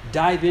 when I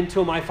dive into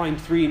them, I find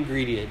three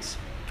ingredients.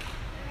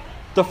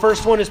 The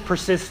first one is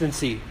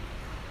persistency.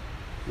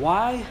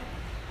 Why?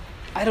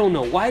 I don't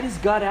know. Why does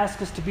God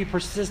ask us to be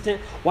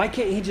persistent? Why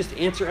can't He just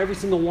answer every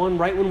single one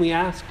right when we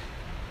ask?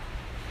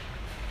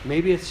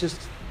 Maybe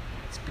it's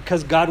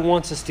because God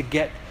wants us to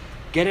get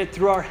it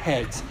through our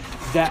heads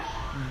that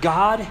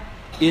God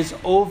is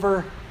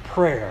over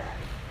prayer,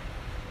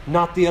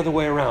 not the other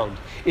way around.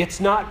 It's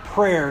not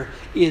prayer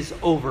is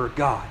over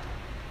God.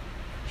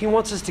 He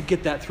wants us to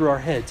get that through our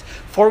heads.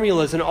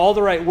 Formulas and all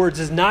the right words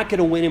is not going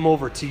to win Him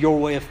over to your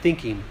way of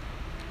thinking.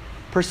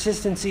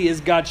 Persistency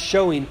is God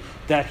showing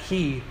that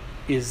He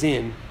is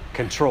in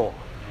control.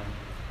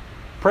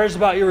 Prayer is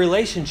about your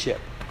relationship,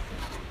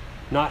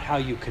 not how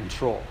you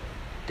control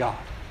God.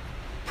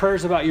 Prayer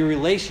is about your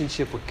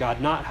relationship with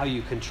God, not how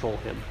you control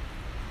Him.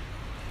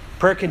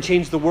 Prayer can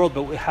change the world,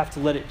 but we have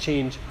to let it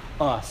change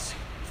us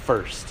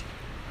first.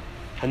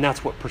 And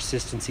that's what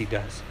persistency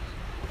does.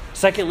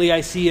 Secondly,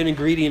 I see an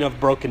ingredient of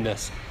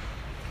brokenness.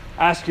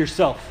 Ask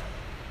yourself,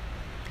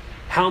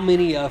 how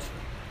many of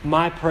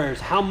my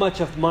prayers, how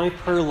much of my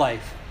prayer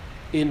life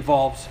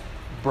involves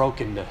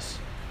brokenness?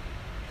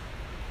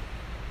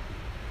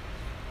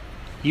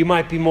 You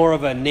might be more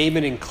of a name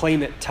it and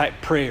claim it type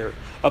prayer,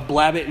 a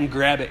blab it and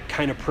grab it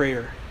kind of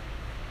prayer.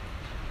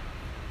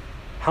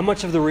 How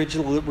much of the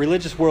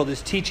religious world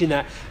is teaching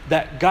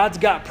that God's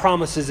got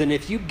promises, and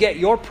if you get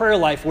your prayer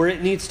life where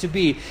it needs to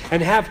be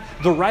and have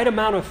the right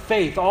amount of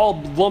faith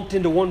all lumped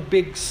into one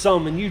big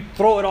sum and you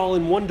throw it all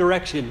in one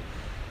direction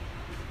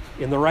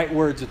in the right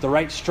words with the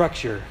right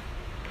structure,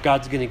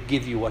 God's going to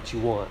give you what you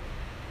want.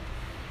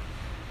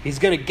 He's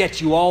going to get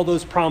you all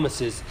those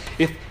promises.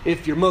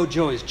 If your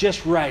mojo is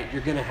just right,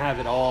 you're going to have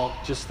it all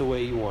just the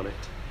way you want it.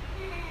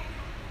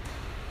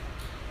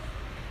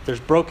 There's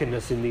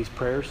brokenness in these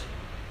prayers.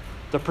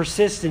 The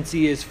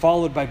persistency is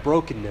followed by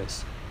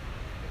brokenness.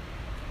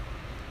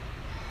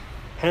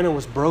 Hannah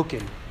was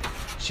broken.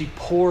 She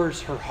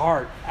pours her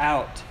heart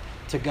out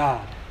to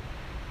God.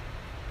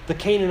 The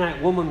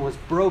Canaanite woman was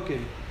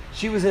broken.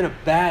 She was in a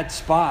bad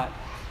spot.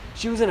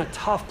 She was in a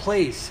tough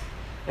place,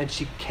 and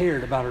she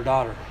cared about her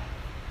daughter.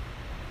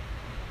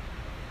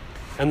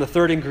 And the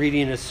third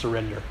ingredient is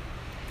surrender.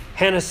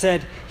 Hannah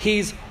said,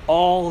 "He's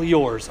all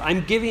yours.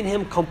 I'm giving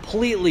him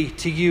completely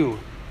to you."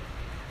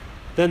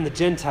 Then the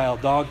Gentile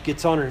dog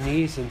gets on her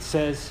knees and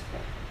says,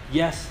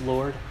 "Yes,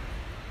 Lord,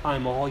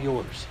 I'm all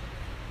yours."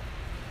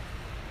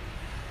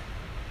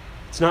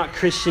 It's not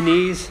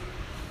Christianese.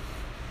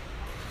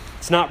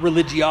 It's not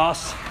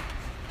religious.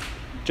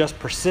 Just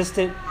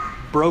persistent,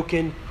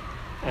 broken,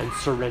 and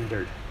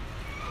surrendered.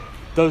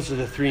 Those are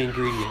the three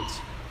ingredients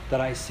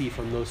that I see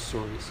from those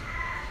stories.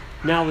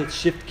 Now let's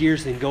shift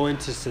gears and go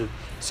into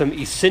some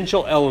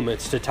essential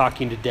elements to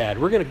talking to Dad.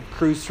 We're going to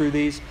cruise through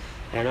these.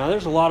 And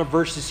there's a lot of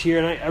verses here,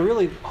 and I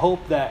really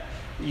hope that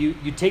you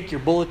take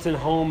your bulletin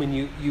home and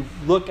you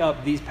look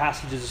up these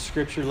passages of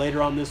Scripture later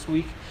on this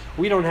week.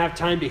 We don't have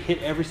time to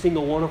hit every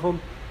single one of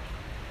them.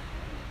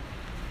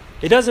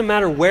 It doesn't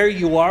matter where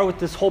you are with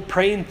this whole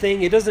praying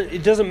thing. It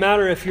doesn't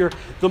matter if you're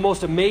the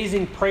most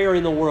amazing prayer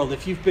in the world.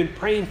 If you've been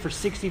praying for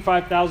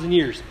 65,000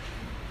 years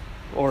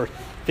or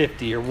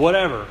 50 or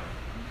whatever.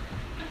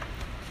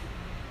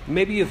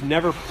 Maybe you've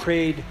never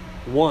prayed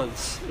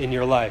once in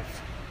your life.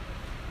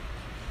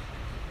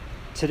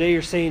 Today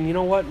you're saying, you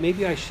know what,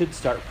 maybe I should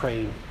start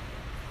praying.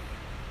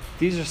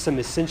 These are some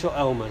essential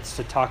elements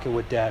to talking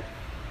with Dad.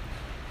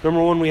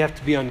 Number one, we have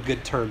to be on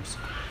good terms.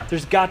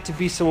 There's got to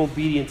be some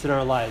obedience in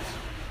our lives.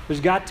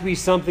 There's got to be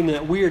something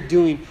that we are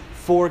doing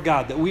for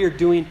God, that we are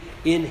doing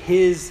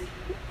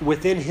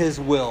within His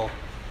will.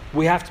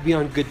 We have to be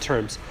on good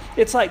terms.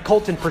 It's like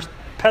Colton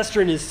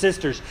pestering his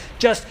sisters,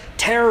 just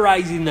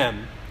terrorizing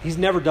them. He's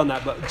never done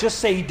that, but just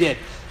say he did.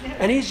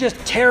 And he's just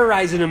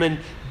terrorizing them and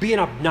being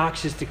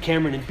obnoxious to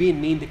Cameron and being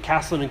mean to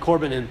Caslin and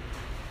Corbin and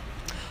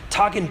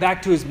talking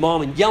back to his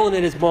mom and yelling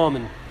at his mom.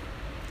 And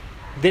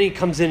then he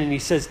comes in and he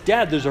says,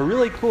 "Dad, there's a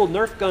really cool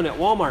Nerf gun at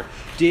Walmart.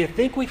 Do you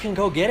think we can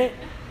go get it?"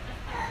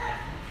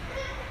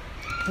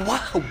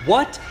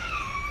 What?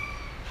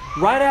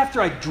 Right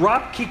after I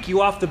drop kick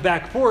you off the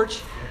back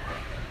porch?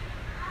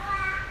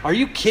 Are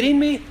you kidding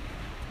me?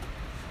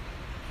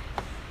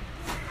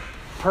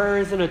 Prayer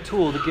isn't a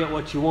tool to get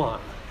what you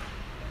want.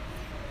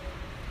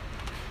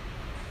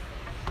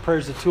 Prayer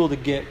is a tool to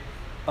get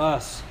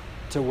us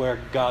to where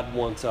God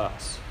wants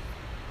us.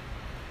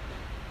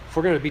 If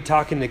we're going to be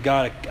talking to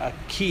God, a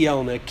key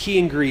element, a key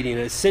ingredient,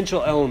 an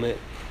essential element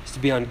is to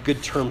be on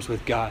good terms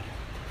with God.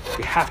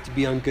 We have to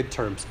be on good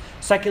terms.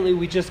 Secondly,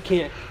 we just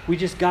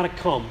got to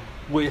come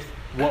with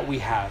what we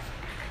have.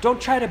 Don't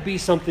try to be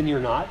something you're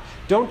not.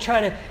 Don't try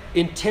to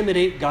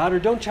intimidate God, or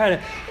don't try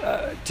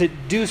to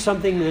do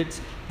something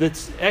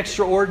that's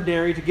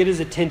extraordinary to get His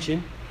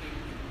attention.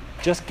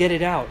 Just get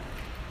it out.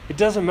 It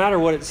doesn't matter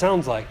what it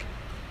sounds like.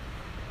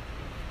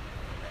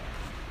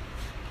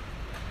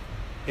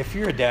 If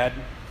you're a dad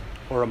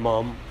or a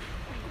mom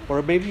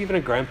or maybe even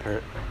a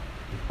grandparent,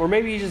 or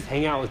maybe you just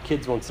hang out with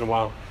kids once in a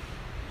while,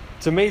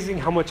 it's amazing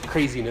how much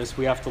craziness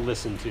we have to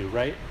listen to,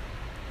 right?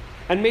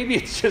 And maybe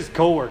it's just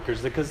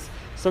coworkers, because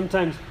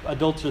sometimes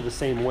adults are the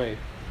same way.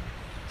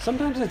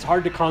 Sometimes it's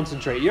hard to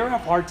concentrate. You ever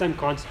have a hard time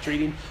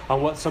concentrating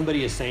on what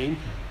somebody is saying?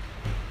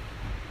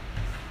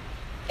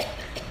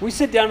 We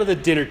sit down at the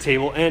dinner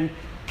table and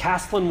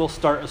Caslin will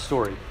start a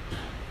story.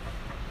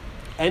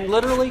 And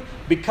literally,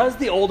 because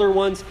the older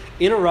ones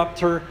interrupt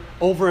her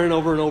over and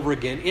over and over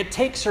again, it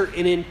takes her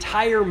an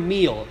entire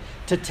meal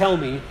to tell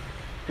me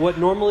what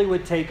normally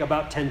would take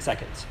about 10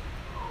 seconds.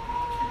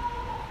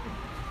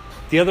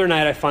 The other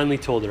night, I finally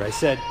told her, I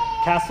said,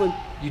 Caslin,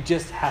 you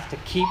just have to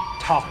keep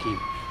talking.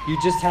 You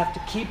just have to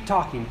keep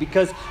talking,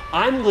 because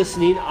I'm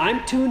listening,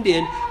 I'm tuned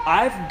in,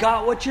 I've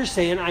got what you're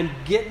saying, I'm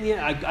getting you,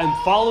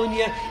 I'm following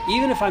you,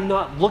 even if I'm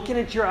not looking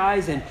at your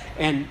eyes and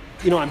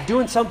I'm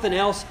doing something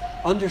else.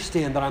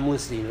 Understand that I'm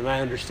listening and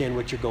I understand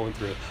what you're going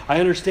through.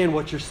 I understand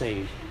what you're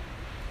saying.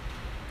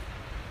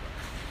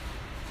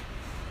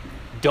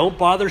 Don't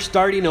bother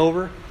starting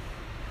over.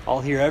 I'll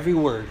hear every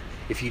word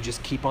if you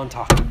just keep on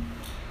talking.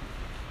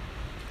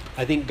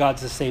 I think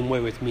God's the same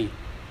way with me.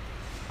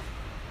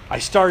 I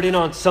start in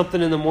on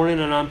something in the morning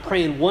and I'm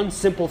praying one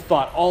simple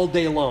thought all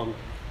day long.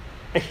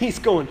 And he's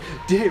going,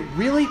 did it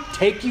really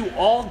take you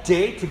all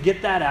day to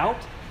get that out?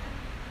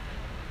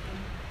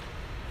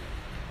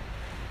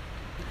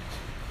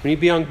 We need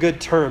to be on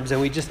good terms,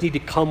 and we just need to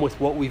come with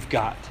what we've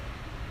got.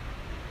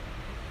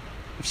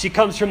 If she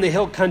comes from the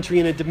hill country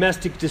in a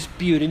domestic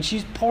dispute and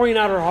she's pouring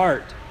out her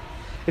heart,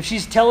 if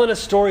she's telling a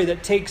story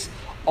that takes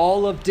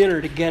all of dinner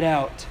to get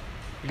out,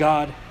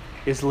 God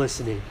is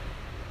listening.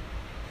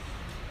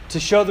 To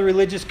show the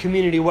religious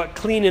community what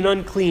clean and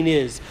unclean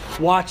is,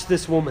 watch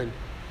this woman.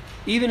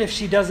 Even if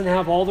she doesn't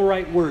have all the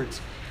right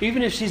words,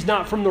 even if she's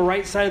not from the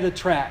right side of the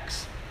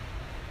tracks,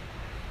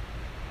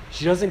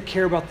 she doesn't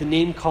care about the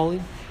name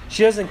calling.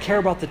 She doesn't care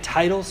about the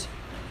titles.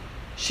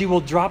 She will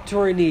drop to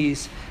her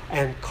knees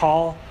and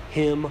call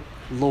him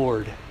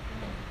Lord.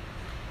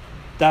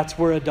 That's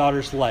where a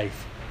daughter's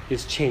life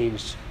is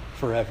changed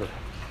forever.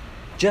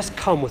 Just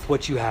come with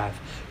what you have.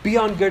 Be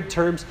on good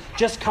terms.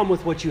 Just come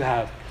with what you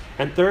have.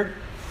 And third,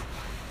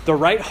 the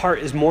right heart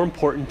is more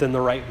important than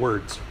the right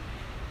words.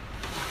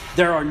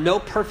 There are no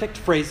perfect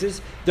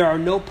phrases. There are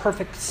no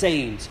perfect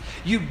sayings.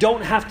 You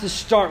don't have to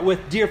start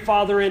with "Dear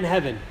Father in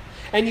heaven."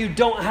 And you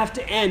don't have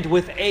to end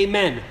with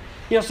 "Amen."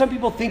 Some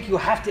people think you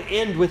have to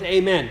end with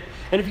 "Amen."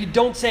 And if you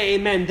don't say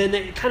 "Amen," then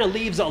it kind of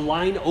leaves a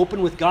line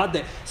open with God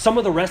that some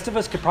of the rest of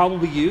us could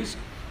probably use.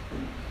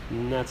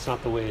 And that's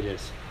not the way it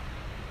is.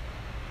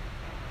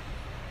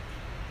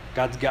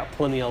 God's got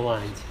plenty of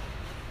lines.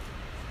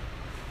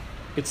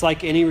 It's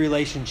like any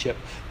relationship.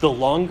 The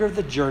longer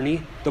the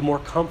journey, the more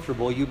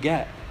comfortable you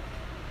get.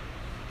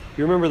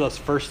 You remember those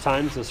first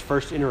times, those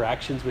first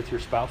interactions with your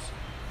spouse?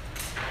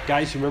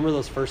 Guys, you remember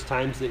those first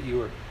times that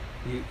you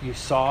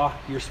saw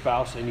your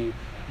spouse and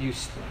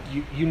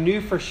you knew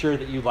for sure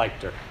that you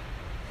liked her.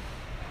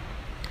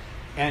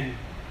 And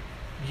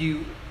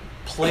you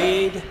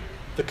played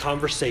the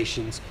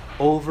conversations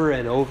over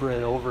and over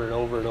and over and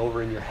over and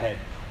over in your head.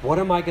 What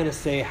am I going to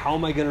say? How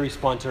am I going to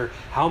respond to her?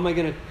 How am I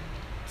going to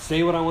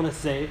say what I want to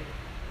say?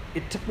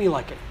 It took me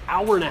like an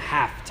hour and a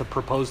half to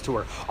propose to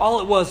her.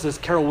 All it was is,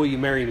 "Carol, will you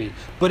marry me?"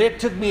 But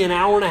it took me an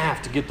hour and a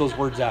half to get those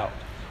words out.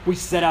 We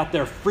sat out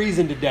there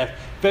freezing to death.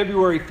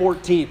 February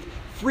 14th,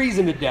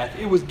 freezing to death.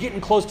 It was getting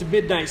close to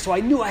midnight, so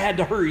I knew I had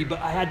to hurry, but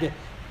I had to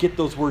get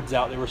those words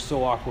out. They were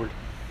so awkward.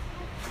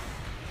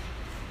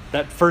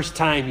 That first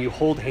time you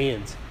hold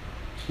hands.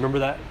 Remember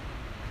that?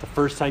 The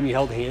first time you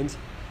held hands?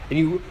 And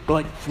you were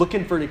like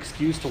looking for an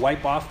excuse to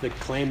wipe off the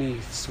clammy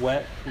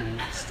sweat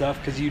and stuff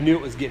because you knew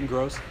it was getting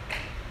gross.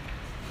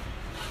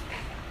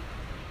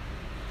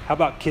 How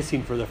about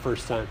kissing for the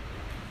first time?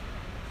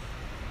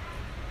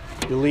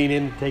 You lean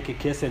in, take a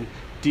kiss, and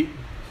do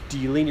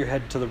you lean your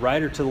head to the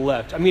right or to the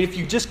left? I mean, if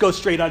you just go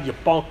straight on, you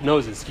bonk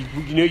noses.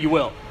 You know you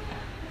will.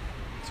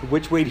 So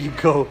which way do you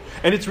go?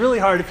 And it's really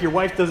hard if your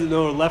wife doesn't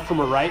know a left from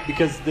a right,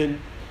 because then,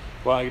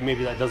 well,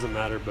 maybe that doesn't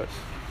matter, but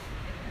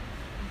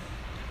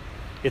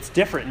it's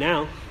different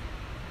now.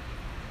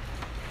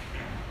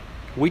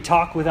 We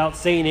talk without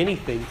saying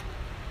anything.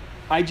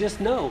 I just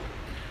know.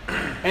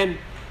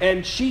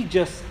 And she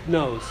just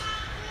knows.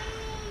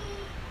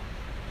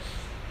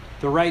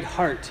 The right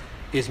heart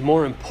is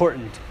more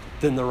important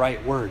than the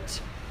right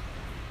words.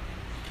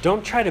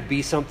 Don't try to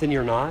be something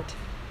you're not.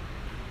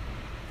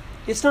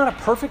 It's not a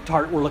perfect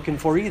heart we're looking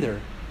for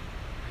either.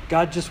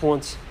 God just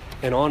wants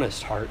an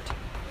honest heart.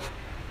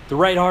 The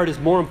right heart is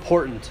more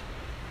important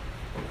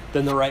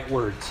than the right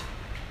words.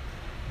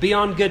 Be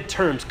on good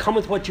terms. Come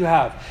with what you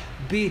have.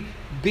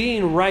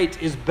 Being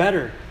right is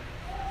better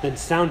than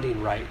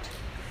sounding right.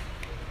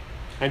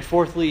 And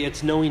fourthly,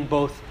 it's knowing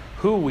both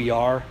who we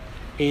are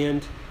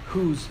and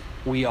whose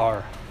we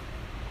are.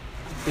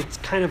 It's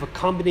kind of a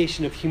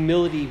combination of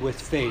humility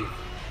with faith.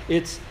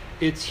 It's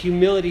It's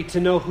humility to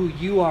know who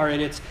you are,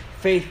 and it's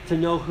faith to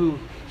know who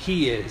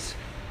he is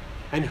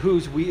and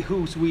whose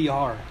we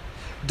are.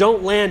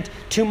 Don't land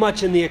too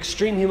much in the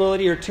extreme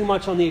humility or too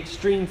much on the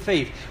extreme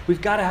faith.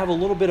 We've got to have a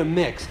little bit of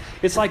mix.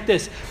 It's like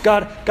this.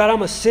 God,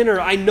 I'm a sinner.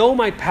 I know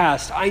my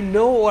past. I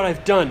know what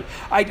I've done.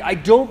 I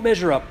don't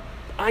measure up.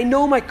 I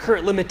know my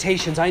current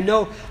limitations. I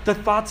know the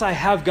thoughts I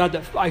have, God,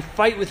 that I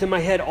fight with in my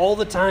head all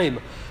the time.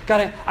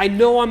 God, I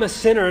know I'm a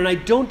sinner and I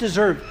don't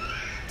deserve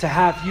to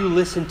have you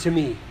listen to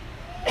me.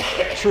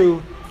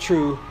 True,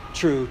 true,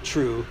 true,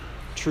 true,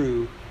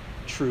 true,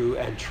 true,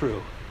 and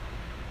true.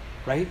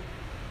 Right?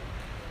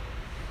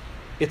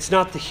 It's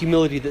not the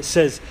humility that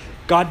says,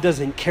 God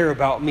doesn't care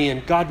about me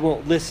and God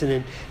won't listen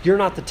and you're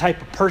not the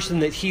type of person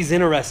that he's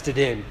interested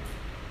in.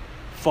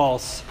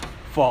 False,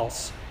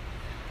 false,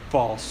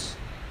 false,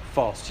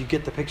 false. Do you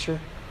get the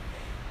picture?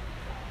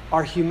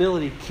 Our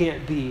humility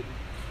can't be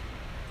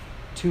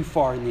too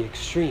far in the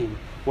extreme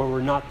where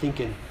we're not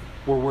thinking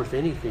we're worth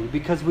anything,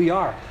 because we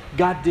are.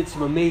 God did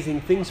some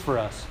amazing things for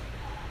us.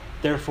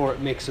 Therefore, it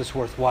makes us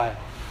worthwhile.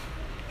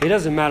 It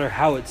doesn't matter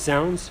how it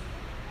sounds.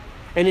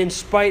 And in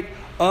spite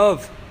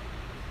of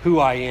who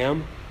I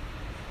am,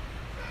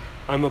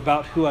 I'm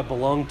about who I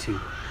belong to.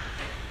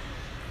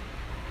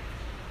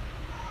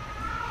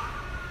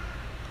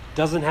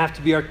 Doesn't have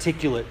to be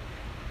articulate.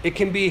 It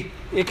can be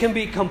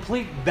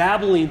complete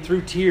babbling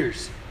through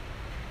tears.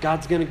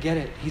 God's going to get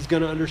it. He's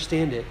going to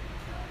understand it.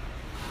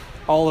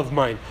 All of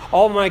mine.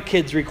 All my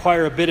kids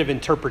require a bit of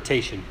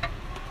interpretation.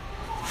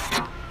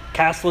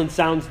 Caslin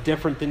sounds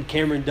different than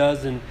Cameron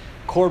does, and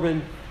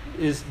Corbin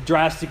is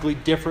drastically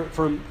different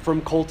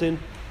from Colton.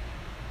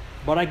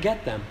 But I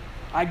get them.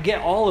 I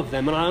get all of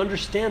them, and I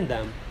understand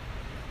them.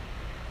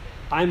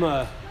 I'm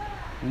a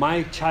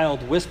my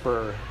child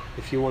whisperer,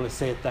 if you want to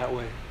say it that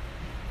way.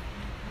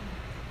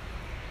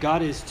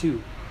 God is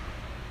too.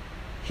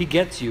 He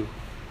gets you.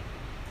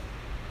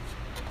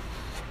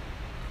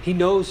 He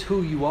knows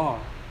who you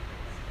are.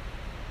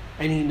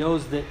 And he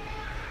knows that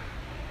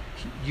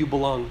you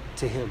belong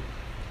to him.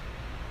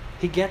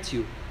 He gets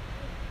you.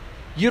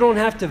 You don't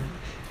have to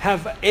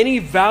have any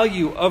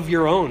value of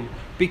your own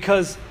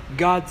because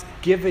God's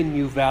given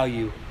you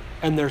value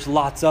and there's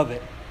lots of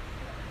it.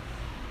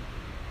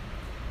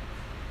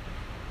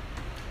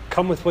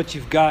 Come with what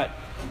you've got.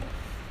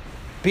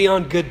 Be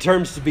on good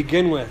terms to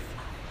begin with.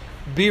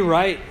 Be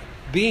right.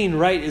 Being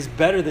right is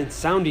better than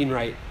sounding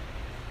right.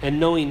 And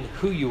knowing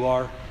who you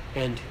are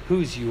and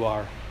whose you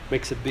are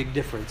makes a big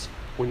difference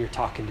when you're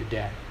talking to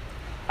Dad.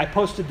 I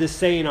posted this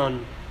saying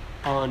on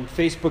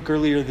Facebook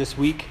earlier this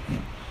week.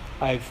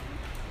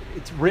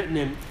 It's written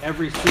in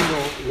every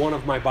single one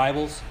of my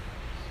Bibles,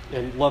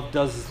 and Love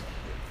does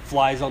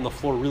flies on the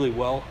floor really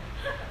well.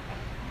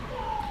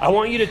 I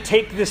want you to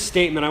take this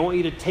statement, I want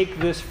you to take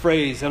this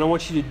phrase, and I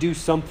want you to do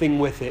something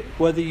with it.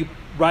 Whether you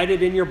write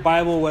it in your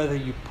Bible, whether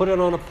you put it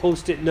on a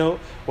Post-it note,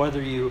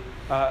 whether you,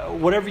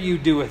 whatever you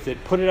do with it,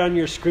 put it on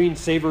your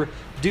screensaver,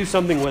 do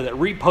something with it.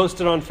 Repost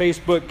it on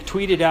Facebook,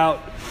 tweet it out,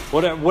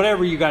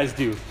 whatever you guys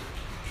do.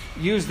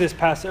 Use this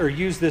phrase.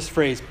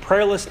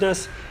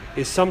 Prayerlessness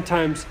is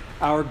sometimes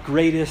our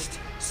greatest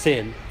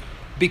sin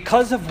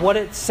because of what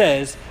it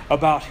says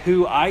about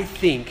who I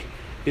think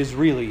is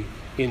really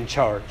in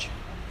charge.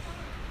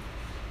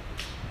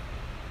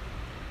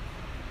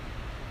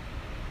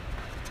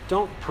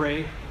 Don't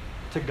pray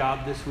to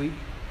God this week.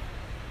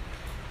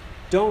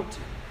 Don't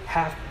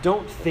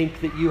think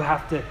that you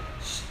have to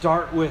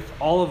start with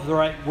all of the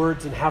right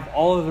words and have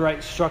all of the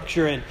right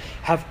structure and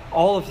have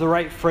all of the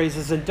right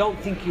phrases, and don't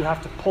think you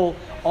have to pull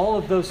all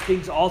of those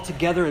things all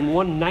together in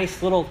one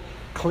nice little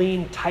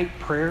clean, tight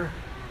prayer.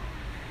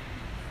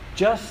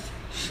 Just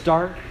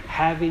start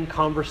having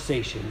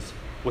conversations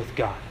with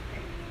God.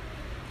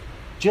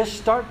 Just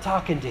start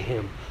talking to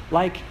him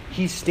like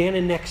he's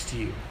standing next to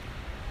you.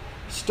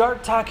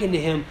 Start talking to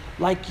him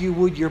like you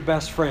would your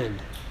best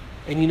friend.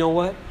 And you know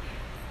what?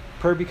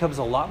 Prayer becomes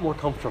a lot more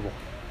comfortable.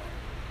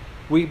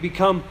 We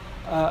become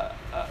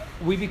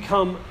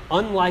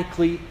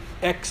unlikely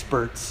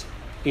experts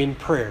in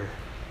prayer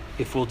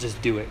if we'll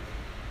just do it.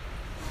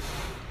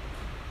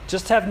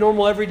 Just have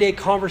normal everyday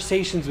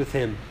conversations with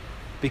him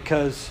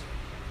because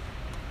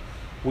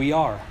we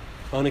are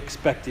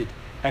unexpected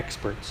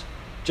experts.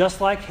 Just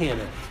like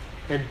Hannah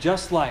and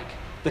just like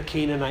the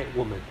Canaanite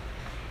woman.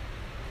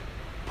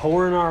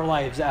 Pouring our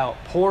lives out,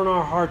 pouring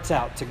our hearts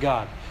out to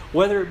God.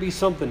 Whether it be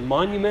something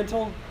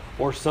monumental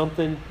or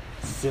something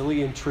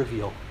silly and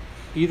trivial.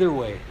 Either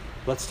way,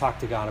 let's talk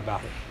to God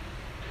about it.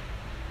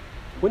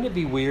 Wouldn't it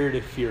be weird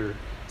if your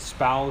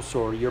spouse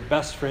or your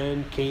best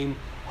friend came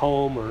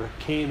home or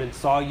came and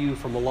saw you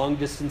from a long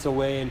distance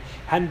away and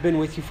hadn't been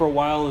with you for a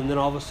while and then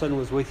all of a sudden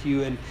was with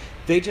you and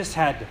they just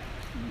had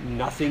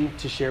nothing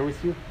to share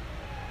with you?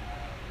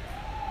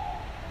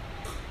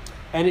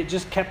 And it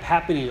just kept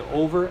happening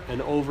over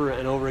and over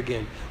and over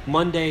again.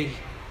 Monday,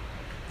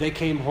 they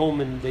came home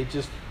and they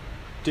just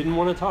didn't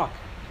want to talk.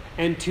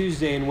 And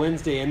Tuesday and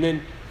Wednesday, and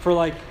then for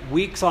like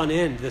weeks on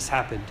end, this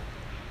happened.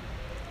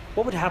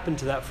 What would happen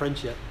to that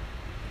friendship?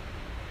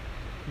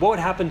 What would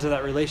happen to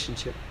that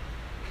relationship?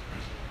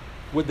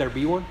 would there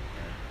be one?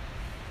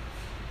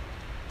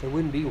 There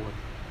wouldn't be one.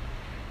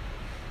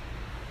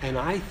 And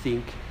I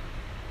think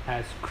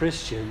as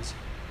Christians,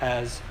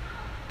 as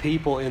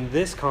people in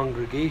this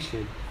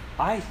congregation,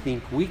 I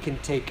think we can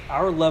take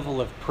our level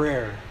of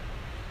prayer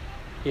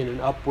in an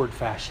upward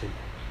fashion.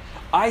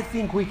 I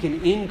think we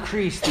can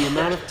increase the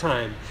amount of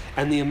time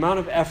and the amount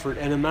of effort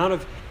and amount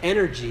of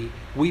energy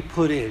we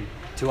put in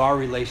to our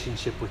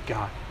relationship with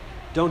God.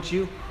 Don't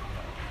you?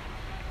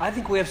 I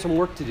think we have some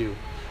work to do.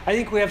 I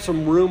think we have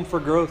some room for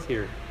growth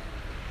here.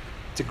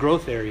 It's a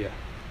growth area.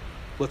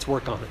 Let's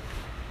work on it.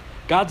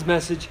 God's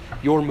message,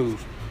 your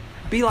move.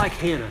 Be like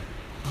Hannah.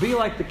 Be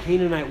like the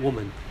Canaanite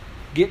woman.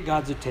 Get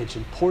God's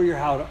attention. Pour your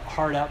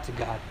heart out to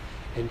God.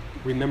 And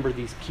remember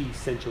these key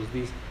essentials,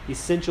 these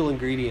essential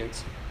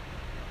ingredients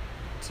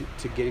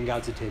to getting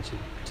God's attention,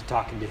 to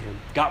talking to Him.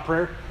 Got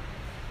prayer?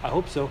 I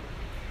hope so.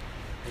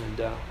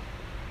 And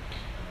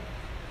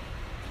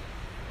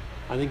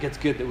I think it's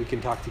good that we can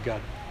talk to God.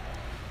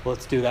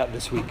 Let's do that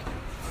this week.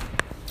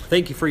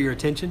 Thank you for your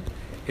attention.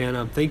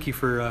 And thank you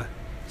for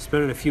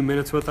spending a few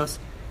minutes with us.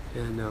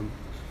 And